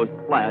almost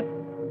flat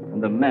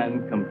and the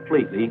men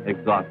completely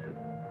exhausted.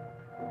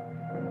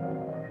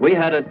 We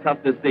had a tough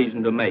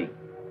decision to make.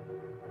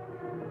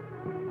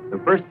 The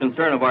first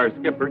concern of our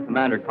skipper,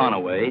 Commander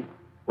Conaway,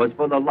 was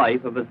for the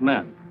life of his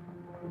men.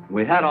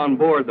 We had on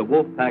board the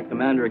Wolfpack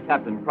commander,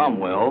 Captain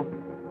Cromwell,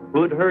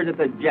 who had heard that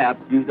the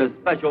Japs used a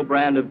special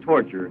brand of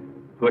torture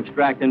to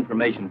extract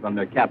information from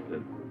their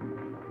captives.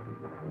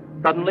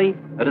 Suddenly,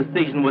 a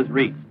decision was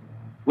reached.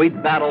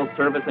 We'd battle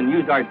service and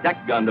use our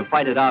deck gun to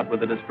fight it out with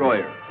the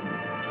destroyer.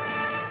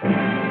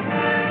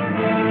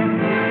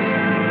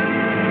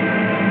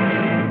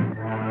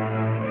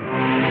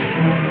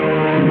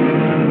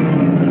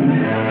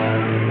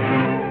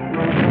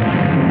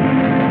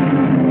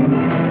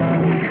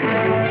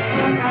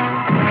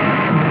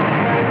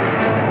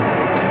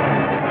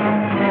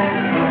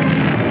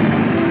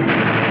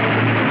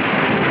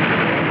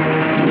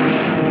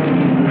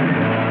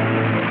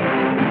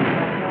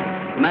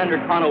 Commander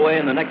Conaway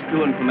and the next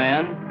two in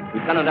command,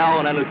 Lieutenant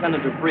Allen and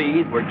Lieutenant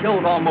DeFreeze, were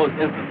killed almost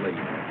instantly.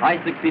 I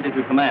succeeded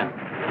to command.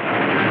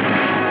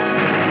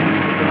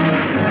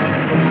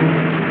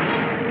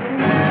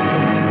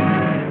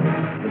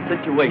 The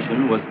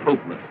situation was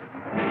hopeless.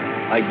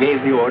 I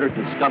gave the order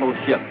to scuttle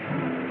ship.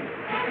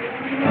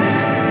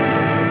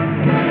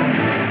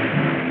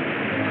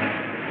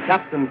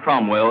 Captain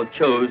Cromwell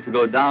chose to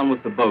go down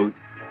with the boat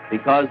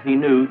because he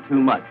knew too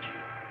much.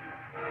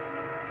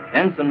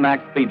 Ensign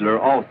Max Fiedler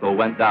also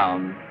went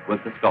down with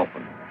the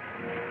Sculpin.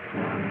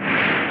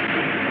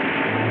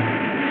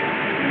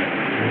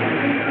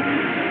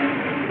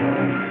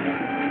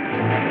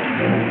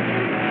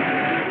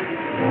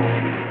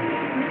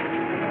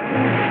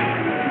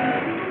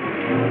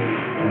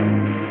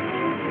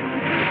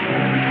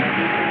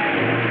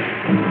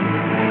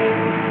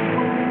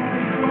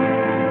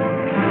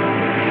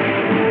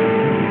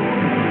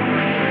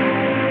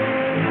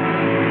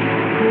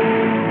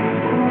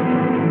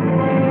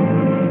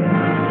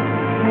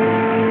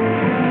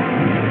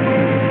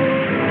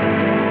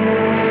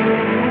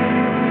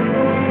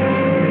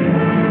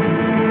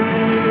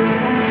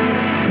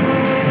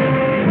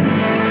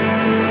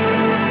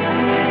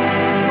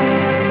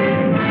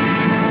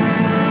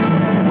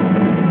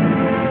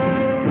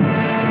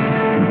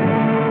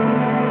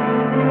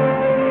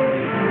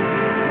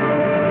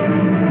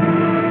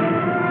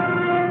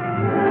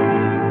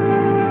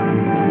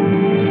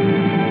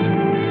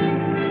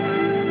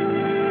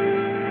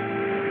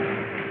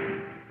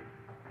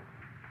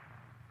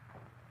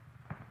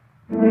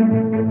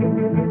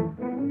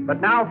 But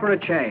now for a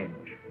change.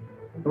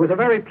 It was a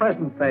very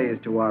pleasant phase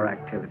to our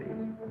activities.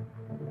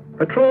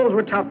 Patrols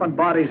were tough on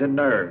bodies and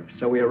nerves,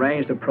 so we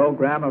arranged a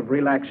program of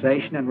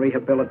relaxation and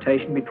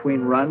rehabilitation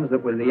between runs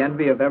that was the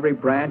envy of every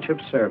branch of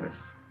service.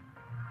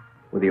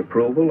 With the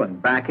approval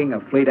and backing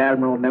of Fleet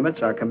Admiral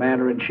Nimitz, our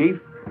commander-in-chief,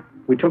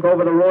 we took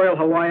over the Royal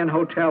Hawaiian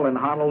Hotel in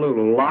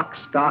Honolulu, lock,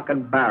 stock,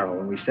 and barrel,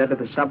 and we said to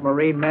the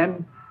submarine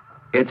men,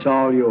 "It's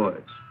all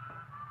yours."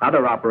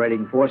 Other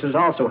operating forces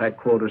also had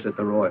quarters at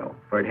the Royal,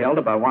 for it held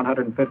about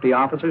 150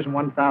 officers and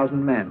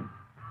 1,000 men.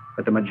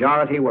 But the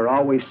majority were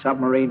always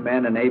submarine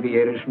men and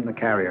aviators from the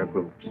carrier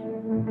groups.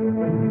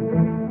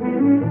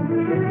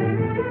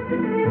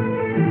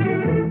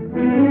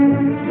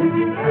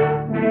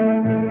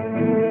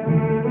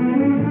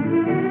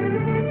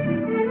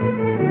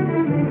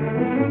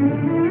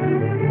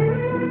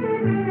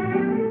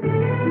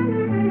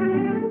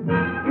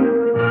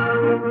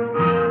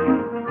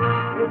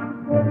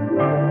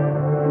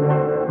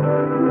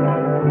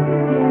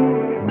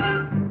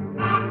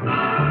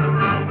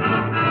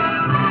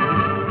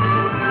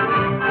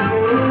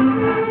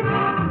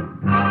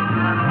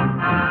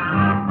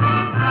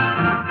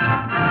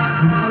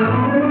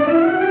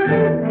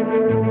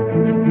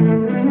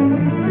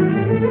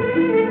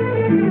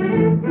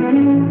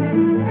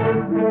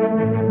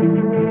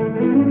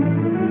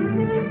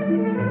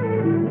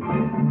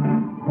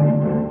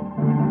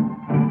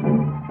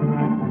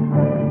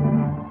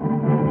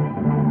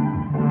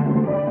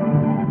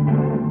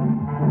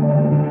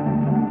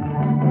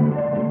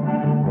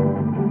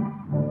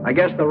 I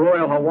guess the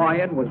Royal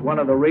Hawaiian was one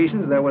of the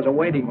reasons there was a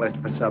waiting list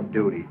for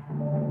sub-duty.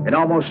 It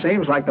almost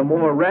seems like the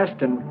more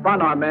rest and fun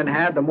our men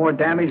had, the more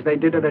damage they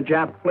did to the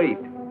Jap fleet.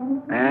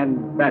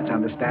 And that's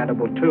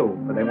understandable, too,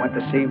 for they went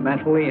to sea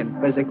mentally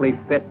and physically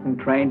fit and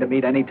trained to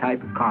meet any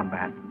type of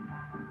combat.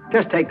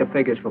 Just take the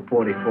figures for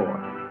 44.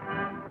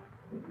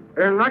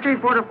 In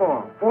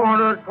 1944,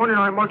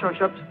 429 merchant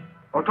ships,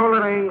 or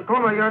totaling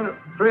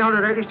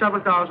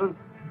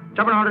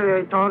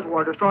 2,387,708 tons,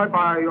 were destroyed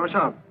by your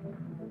sub.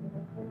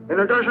 In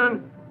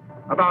addition,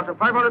 about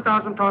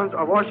 500,000 tons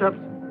of warships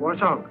were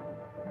sunk.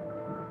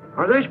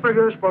 Now, these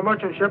figures for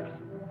merchant ships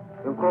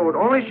include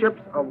only ships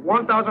of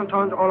 1,000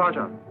 tons or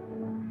larger.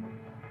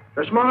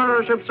 The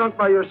smaller ships sunk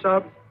by your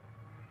subs,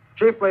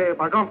 chiefly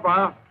by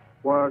gunfire,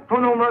 were too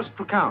numerous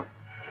to count.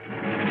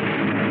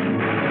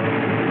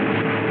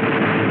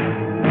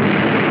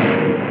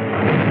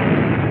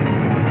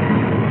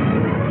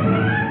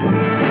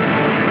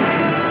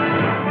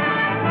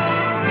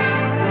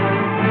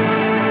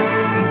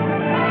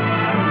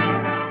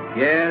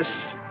 Yes,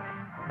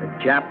 the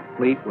Jap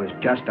fleet was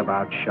just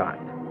about shot.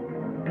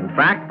 In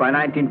fact, by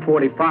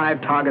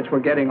 1945, targets were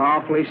getting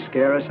awfully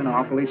scarce and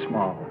awfully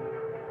small.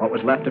 What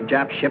was left of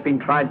Jap shipping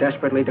tried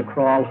desperately to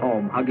crawl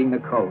home, hugging the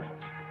coasts.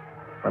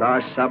 But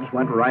our subs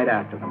went right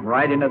after them,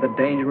 right into the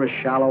dangerous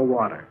shallow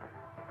water,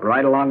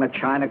 right along the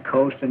China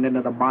coast and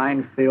into the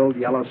mine-filled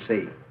Yellow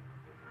Sea.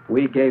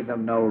 We gave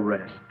them no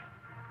rest.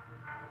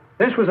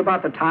 This was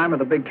about the time of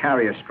the big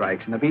carrier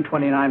strikes and the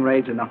B-29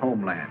 raids in the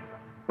homeland,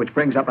 which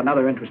brings up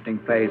another interesting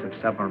phase of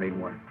submarine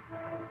work: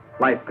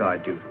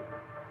 lifeguard duty.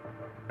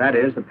 That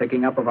is, the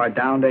picking up of our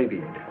downed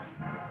aviators.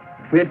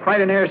 We had quite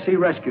an air-sea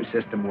rescue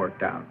system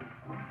worked out.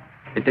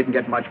 It didn't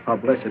get much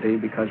publicity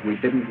because we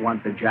didn't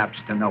want the Japs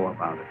to know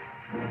about it.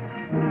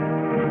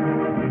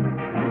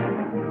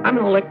 I'm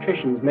an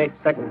electrician's mate,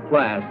 second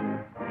class.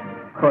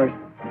 Of course,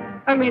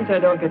 that means I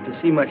don't get to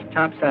see much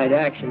topside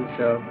action,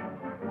 so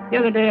the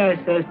other day I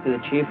says to the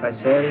chief,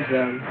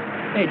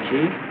 hey,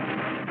 Chief,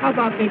 how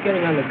about me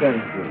getting on the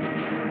gun crew?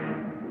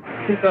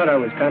 He thought I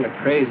was kind of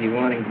crazy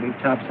wanting to be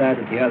topside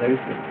with the others,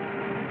 but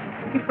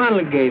he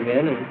finally gave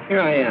in, and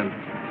here I am.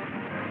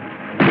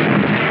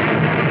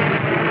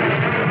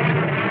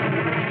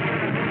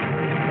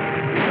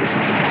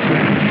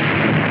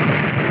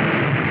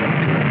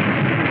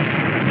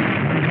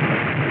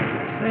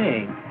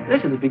 Say,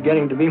 this is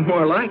beginning to be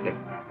more like it.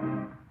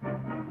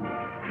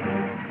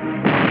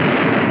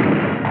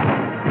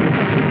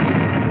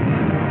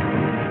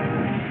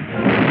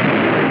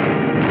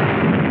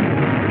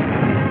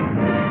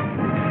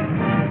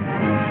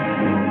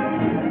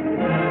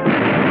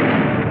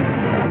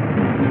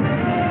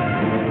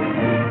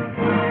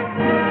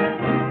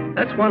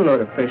 That's one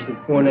load of fish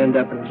that won't end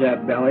up in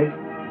Jap bellies.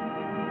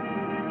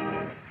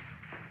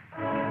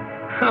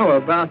 How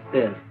about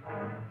this?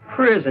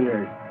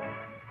 Prisoners.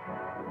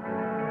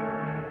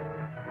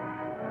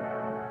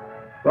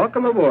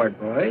 Welcome aboard,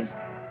 boys.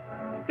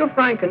 You'll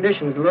find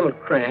conditions a little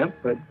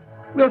cramped, but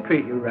we'll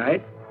treat you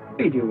right,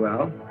 feed you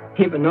well,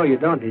 even though you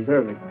don't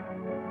deserve it.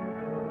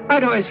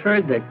 I'd always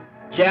heard that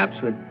Japs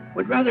would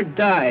rather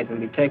die than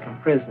be taken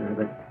prisoner,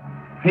 but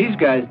these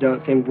guys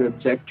don't seem to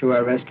object to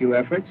our rescue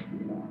efforts.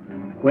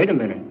 Wait a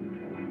minute.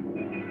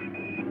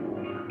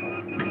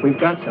 We've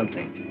got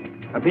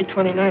something. Our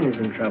B-29 is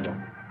in trouble.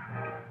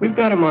 We've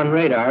got them on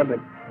radar, but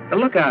the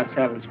lookouts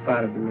haven't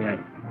spotted them yet.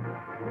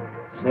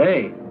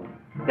 Say,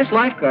 this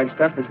lifeguard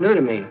stuff is new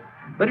to me,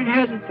 but it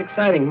has its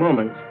exciting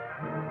moments.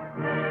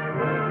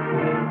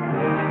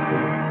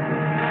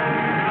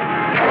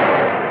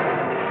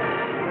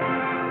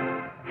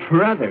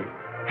 Brother,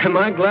 am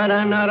I glad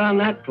I'm not on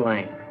that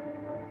plane.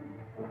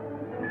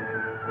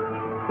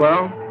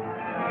 Well,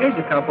 here's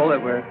a couple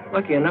that were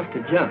lucky enough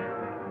to jump.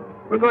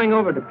 We're going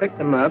over to pick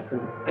them up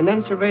and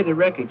then survey the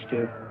wreckage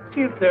to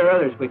see if there are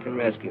others we can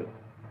rescue.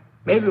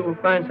 Maybe we'll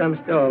find some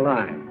still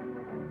alive.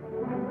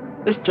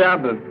 This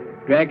job of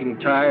dragging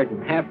tired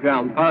and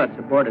half-drowned pilots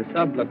aboard a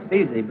sub looks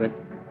easy, but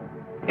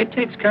It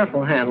takes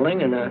careful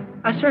handling and a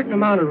certain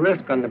amount of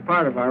risk on the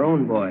part of our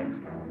own boys.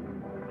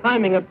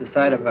 Climbing up the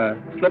side of a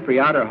slippery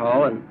outer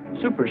hull and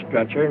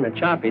superstructure in a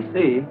choppy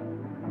sea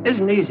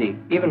isn't easy,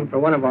 even for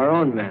one of our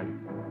own men.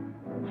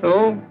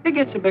 So it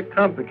gets a bit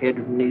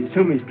complicated when these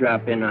zoomies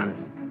drop in on us.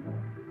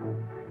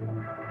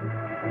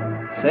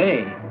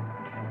 Say,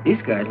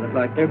 these guys look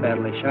like they're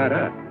badly shot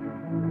up.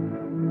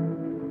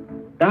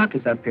 Doc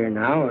is up here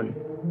now, and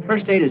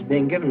first aid is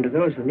being given to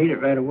those who need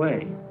it right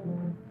away.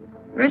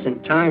 There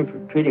isn't time for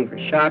treating for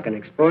shock and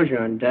exposure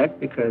on deck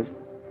because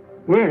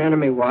we're in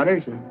enemy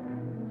waters and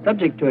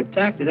subject to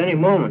attack at any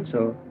moment,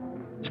 so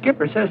the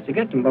skipper says to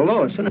get them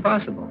below as soon as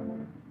possible.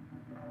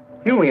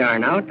 Here we are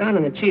now, down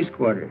in the chief's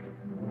quarters.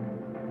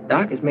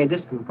 Doc has made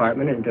this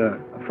compartment into a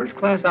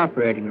first-class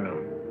operating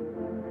room.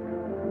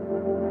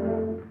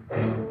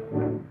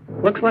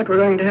 Looks like we're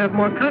going to have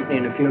more company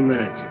in a few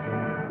minutes.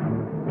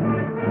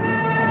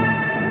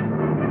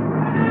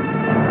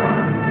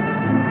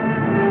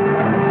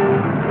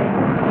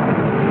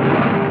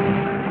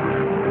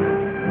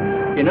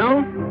 You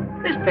know,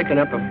 this picking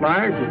up of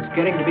flyers is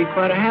getting to be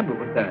quite a habit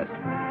with us.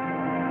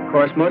 Of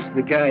course, most of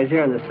the guys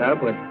here on the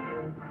sub would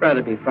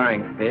rather be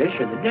firing fish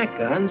or the deck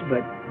guns,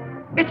 but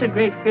it's a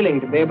great feeling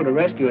to be able to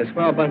rescue a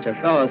swell bunch of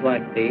fellows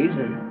like these,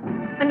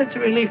 and it's a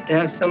relief to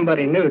have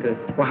somebody new to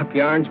swap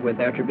yarns with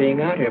after being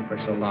out here for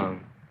so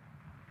long.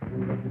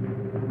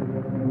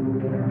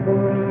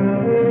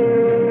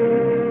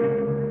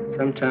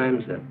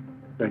 Sometimes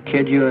the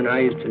kid you and I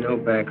used to know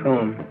back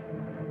home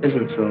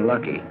isn't so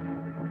lucky.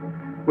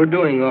 We're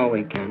doing all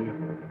we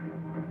can.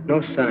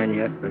 No sign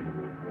yet, but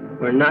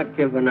we're not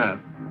giving up.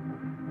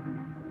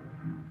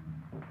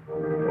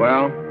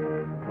 Well,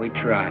 we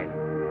tried,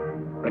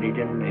 but he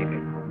didn't make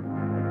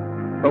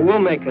it. But we'll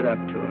make it up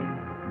to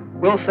him.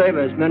 We'll save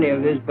as many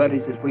of his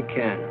buddies as we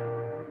can.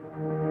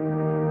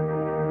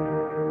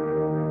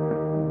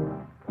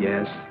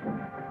 Yes,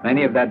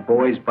 many of that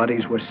boy's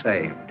buddies were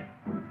saved.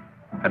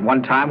 At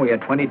one time, we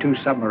had 22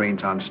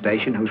 submarines on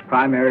station whose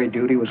primary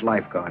duty was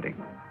lifeguarding.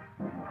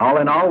 All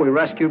in all, we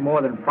rescued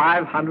more than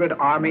 500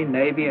 Army,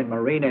 Navy, and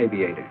Marine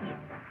aviators.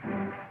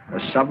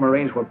 The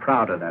submarines were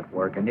proud of that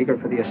work and eager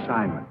for the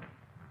assignment.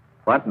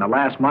 But in the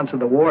last months of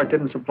the war, it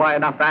didn't supply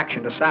enough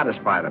action to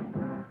satisfy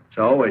them.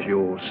 So, as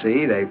you'll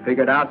see, they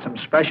figured out some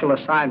special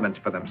assignments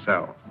for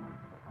themselves.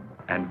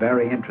 And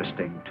very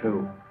interesting,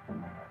 too.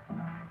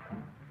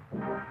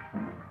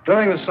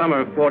 During the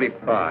summer of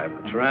 '45,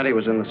 the Tarante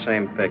was in the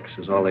same fix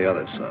as all the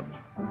other subs.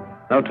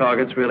 No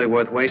targets really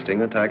worth wasting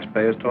the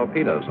taxpayers'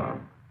 torpedoes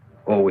on.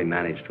 Or we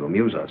managed to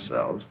amuse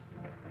ourselves.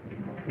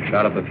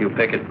 Shot up a few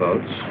picket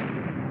boats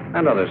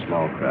and other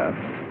small craft.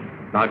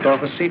 Knocked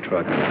off a sea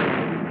truck.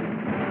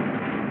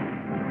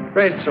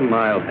 Raised some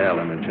mild hell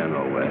in a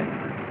general way.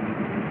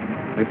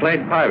 We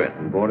played pirate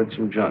and boarded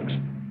some junks.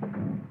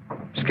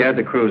 Scared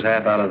the crews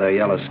half out of their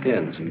yellow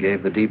skins and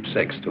gave the deep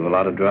six to a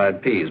lot of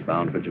dried peas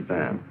bound for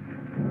Japan.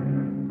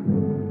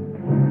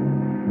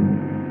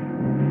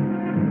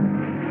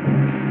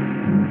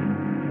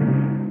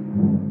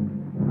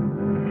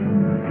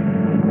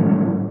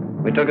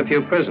 We took a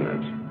few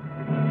prisoners.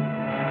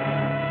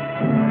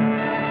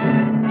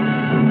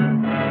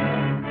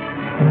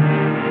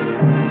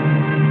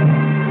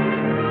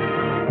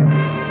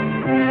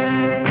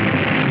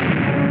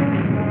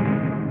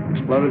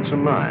 Exploded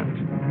some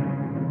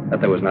mines. But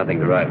there was nothing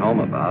to write home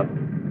about,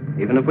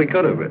 even if we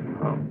could have written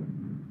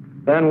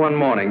home. Then one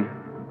morning,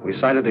 we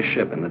sighted a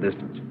ship in the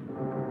distance.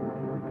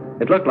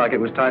 It looked like it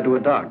was tied to a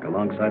dock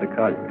alongside a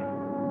colliery.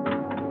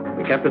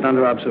 We kept it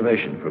under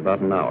observation for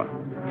about an hour.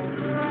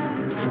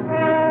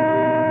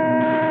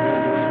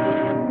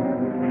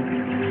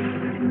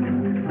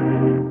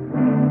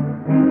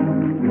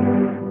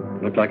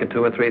 Looked like a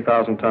 2,000 or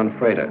 3,000 ton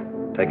freighter,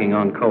 taking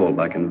on coal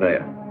by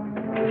conveyor.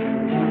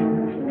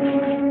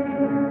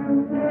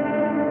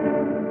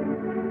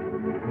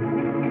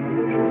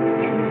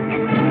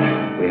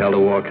 We held a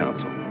war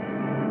council.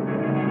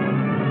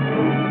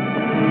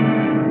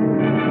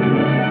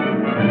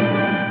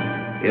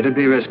 It'd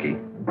be risky,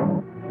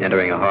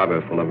 entering a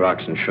harbor full of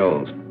rocks and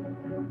shoals.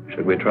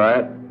 Should we try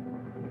it?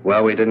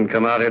 Well, we didn't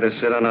come out here to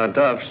sit on our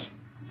duffs.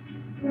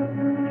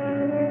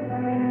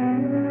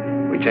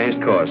 We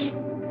changed course.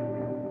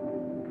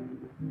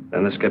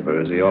 Then the skipper,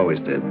 as he always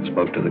did,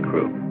 spoke to the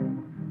crew.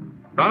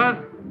 Fellas,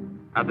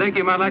 I think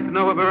you might like to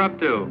know what we're up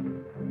to.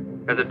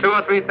 There's a 2,000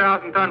 or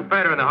 3,000 ton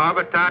freighter in the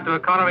harbor tied to a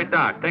colliery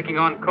dock, taking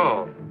on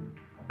coal.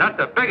 That's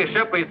the biggest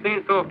ship we've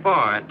seen so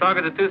far, and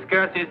targets are too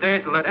scarce these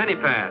days to let any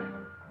pass.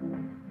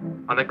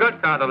 On the good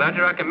side of the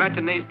ledger, I can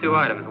mention these two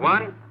items.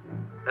 One,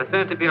 there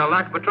seems to be a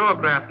lack of patrol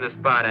craft in this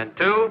spot, and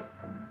two,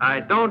 I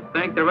don't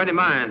think there are any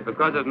mines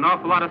because there's an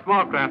awful lot of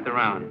small craft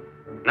around.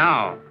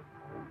 Now,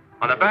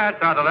 on the bad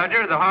side of the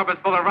ledger, the harbor's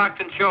full of rocks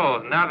and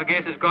shoals, and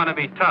navigation's going to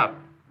be tough.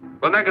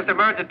 We'll make a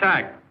submerged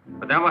attack,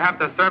 but then we'll have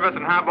to service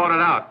and highball it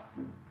out.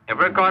 If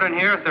we're caught in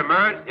here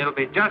submerged, it'll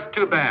be just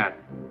too bad.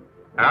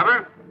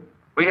 However,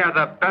 we have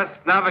the best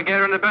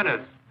navigator in the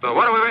business, so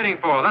what are we waiting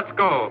for? Let's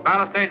go.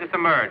 Battle stage is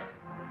submerged.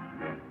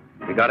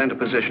 We got into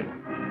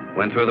position,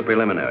 went through the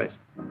preliminaries.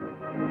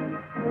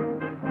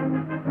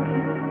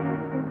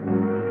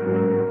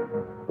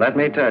 Let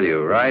me tell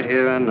you, right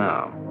here and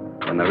now,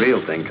 when the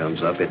real thing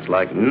comes up, it's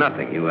like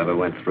nothing you ever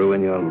went through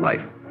in your life.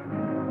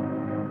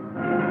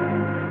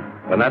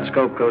 When that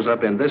scope goes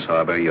up in this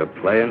harbor, you're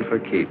playing for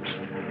keeps.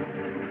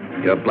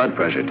 Your blood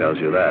pressure tells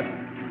you that.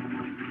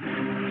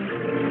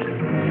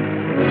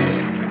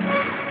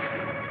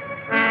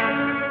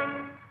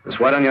 The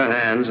sweat on your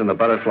hands and the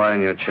butterfly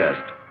in your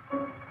chest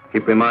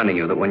keep reminding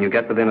you that when you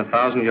get within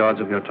 1,000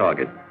 yards of your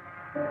target,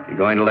 you're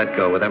going to let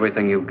go with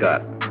everything you've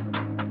got.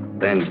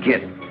 Then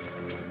get,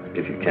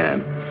 if you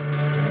can.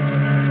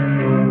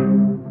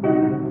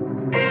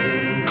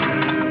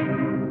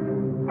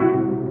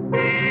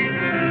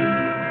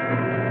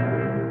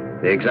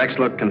 The exec's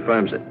look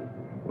confirms it.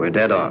 We're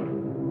dead on.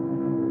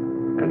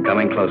 And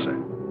coming closer.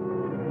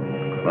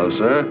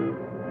 Closer.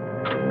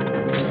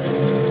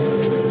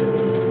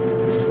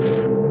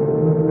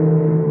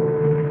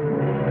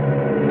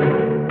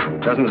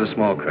 Dozens of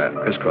small craft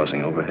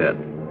crisscrossing overhead.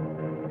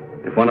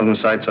 If one of them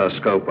sights our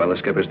scope while the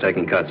skipper's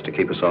taking cuts to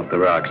keep us off the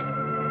rocks,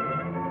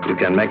 you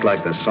can make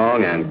like the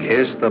song and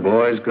kiss the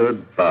boys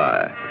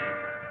goodbye.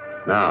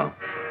 Now,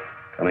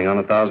 coming on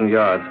 1,000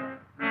 yards.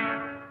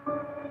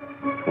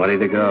 20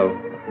 to go.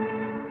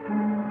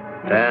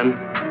 10.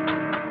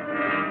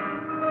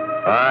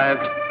 5.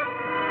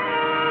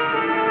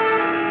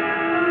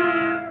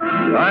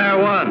 Fire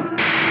 1.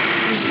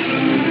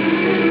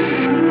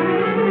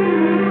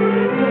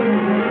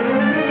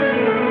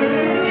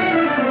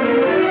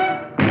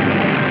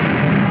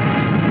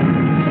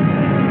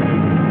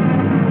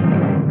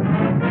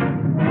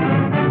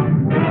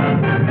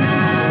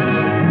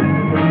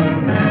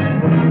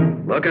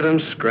 Look at him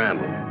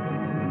scramble.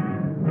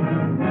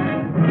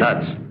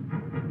 Nuts.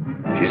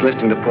 She's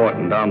listing to port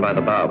and down by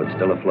the bow, but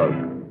still afloat.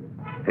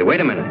 Hey, wait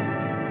a minute.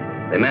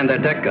 They manned their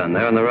deck gun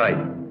there on the right.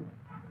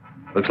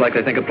 Looks like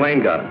they think a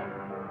plane got him.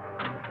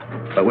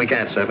 But we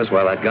can't surface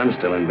while that gun's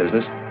still in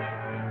business.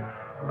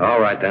 All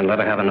right, then, let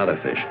her have another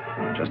fish.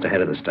 Just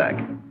ahead of the stack.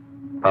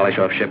 Polish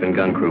off ship and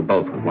gun crew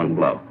both with one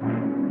blow.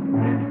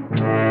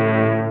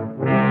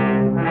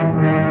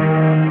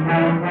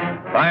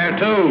 Fire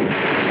 2.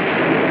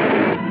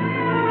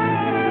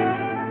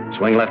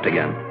 Swing left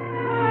again.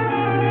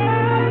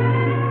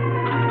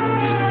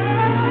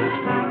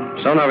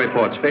 Sonar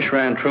reports fish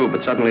ran true,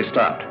 but suddenly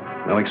stopped.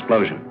 No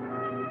explosion.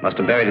 Must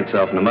have buried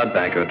itself in a mud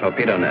bank or a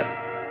torpedo net.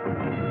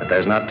 But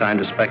there's not time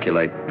to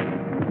speculate.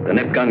 The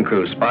Nip gun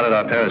crew spotted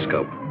our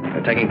periscope.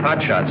 They're taking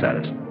pot shots at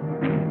us.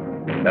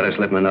 Better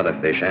slip them another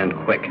fish, and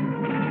quick.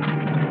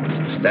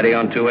 Steady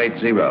on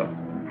 280.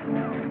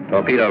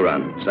 Torpedo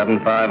run,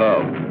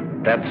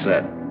 750. Depth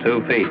set,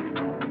 2 feet.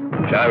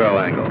 Gyro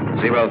angle,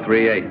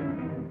 038.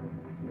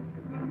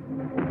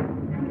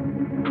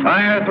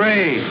 Fire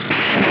 3.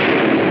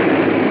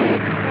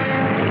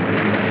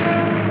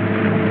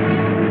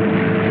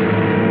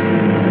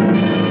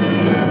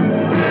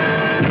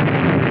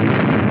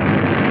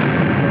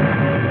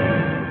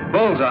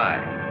 Bullseye.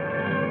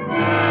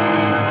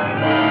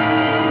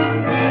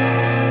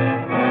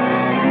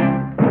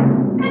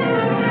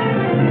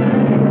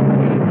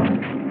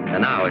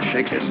 And now, as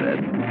Shakespeare said,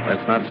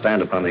 let's not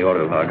stand upon the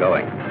order of our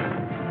going,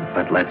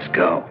 but let's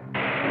go.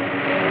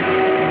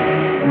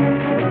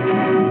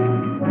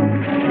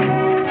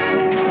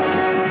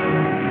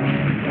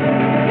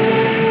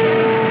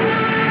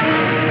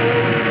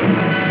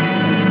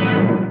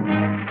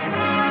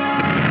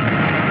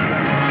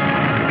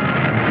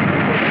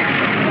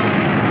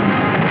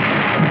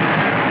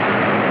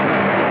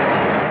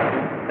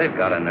 They've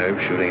got a nerve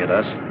shooting at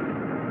us.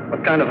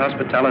 What kind of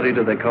hospitality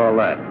do they call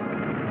that?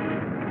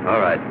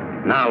 All right,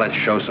 now let's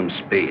show some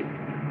speed.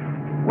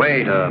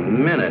 Wait a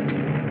minute.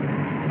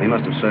 We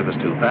must have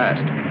surfaced too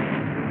fast.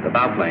 The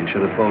bow plane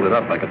should have folded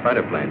up like a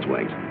fighter plane's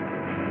wings.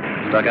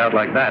 Stuck out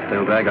like that,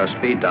 they'll drag our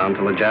speed down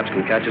till the Japs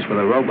can catch us with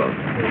a rowboat.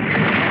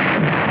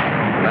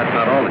 And that's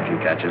not all that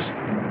can catch us.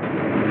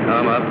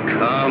 Come up,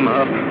 come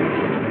up.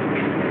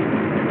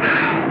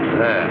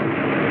 There.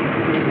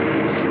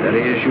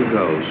 Steady as you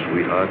go,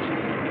 sweethearts.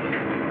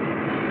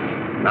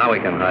 Now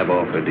we can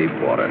highball for deep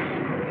water.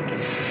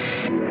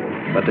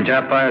 But the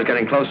Jap fire's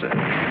getting closer.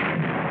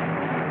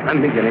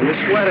 I'm beginning to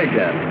sweat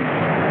again.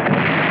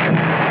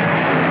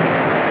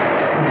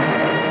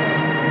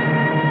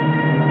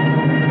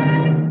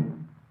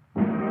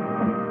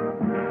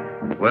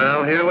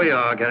 Well, here we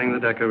are, getting the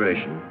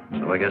decoration.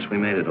 So I guess we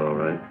made it all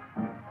right.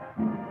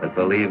 But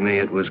believe me,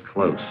 it was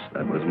close.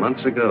 That was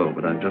months ago,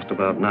 but I've just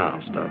about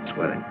now stopped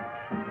sweating.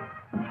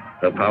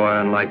 The Power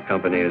and Light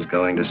Company is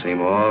going to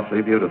seem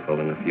awfully beautiful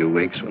in a few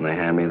weeks when they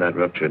hand me that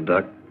ruptured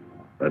duck.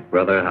 But,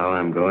 brother, how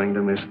I'm going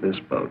to miss this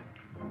boat.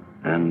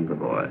 And the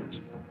boys.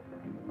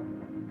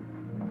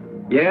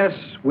 Yes,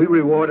 we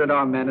rewarded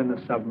our men in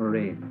the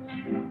submarines.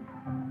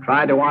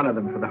 Tried to honor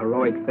them for the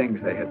heroic things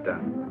they had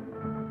done.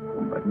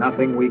 But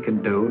nothing we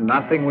can do,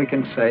 nothing we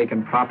can say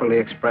can properly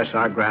express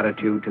our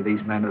gratitude to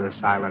these men of the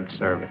silent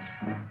service.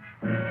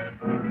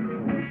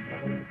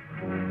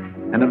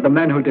 And of the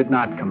men who did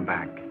not come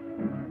back,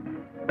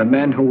 the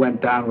men who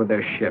went down with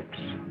their ships,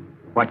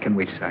 what can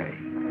we say?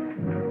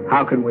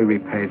 How can we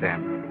repay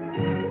them?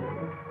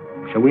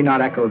 Shall we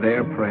not echo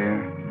their prayer?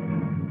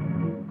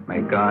 May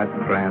God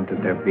grant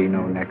that there be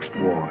no next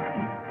war.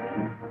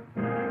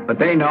 But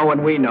they know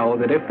and we know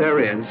that if there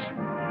is,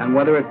 and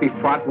whether it be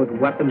fought with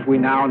weapons we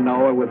now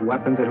know or with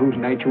weapons at whose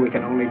nature we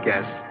can only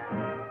guess,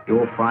 you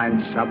will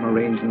find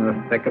submarines in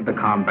the thick of the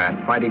combat,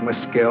 fighting with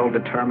skill,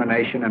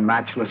 determination, and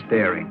matchless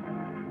daring,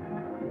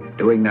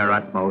 doing their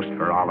utmost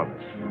for all of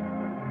us,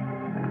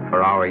 and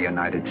for our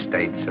United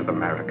States of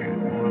America.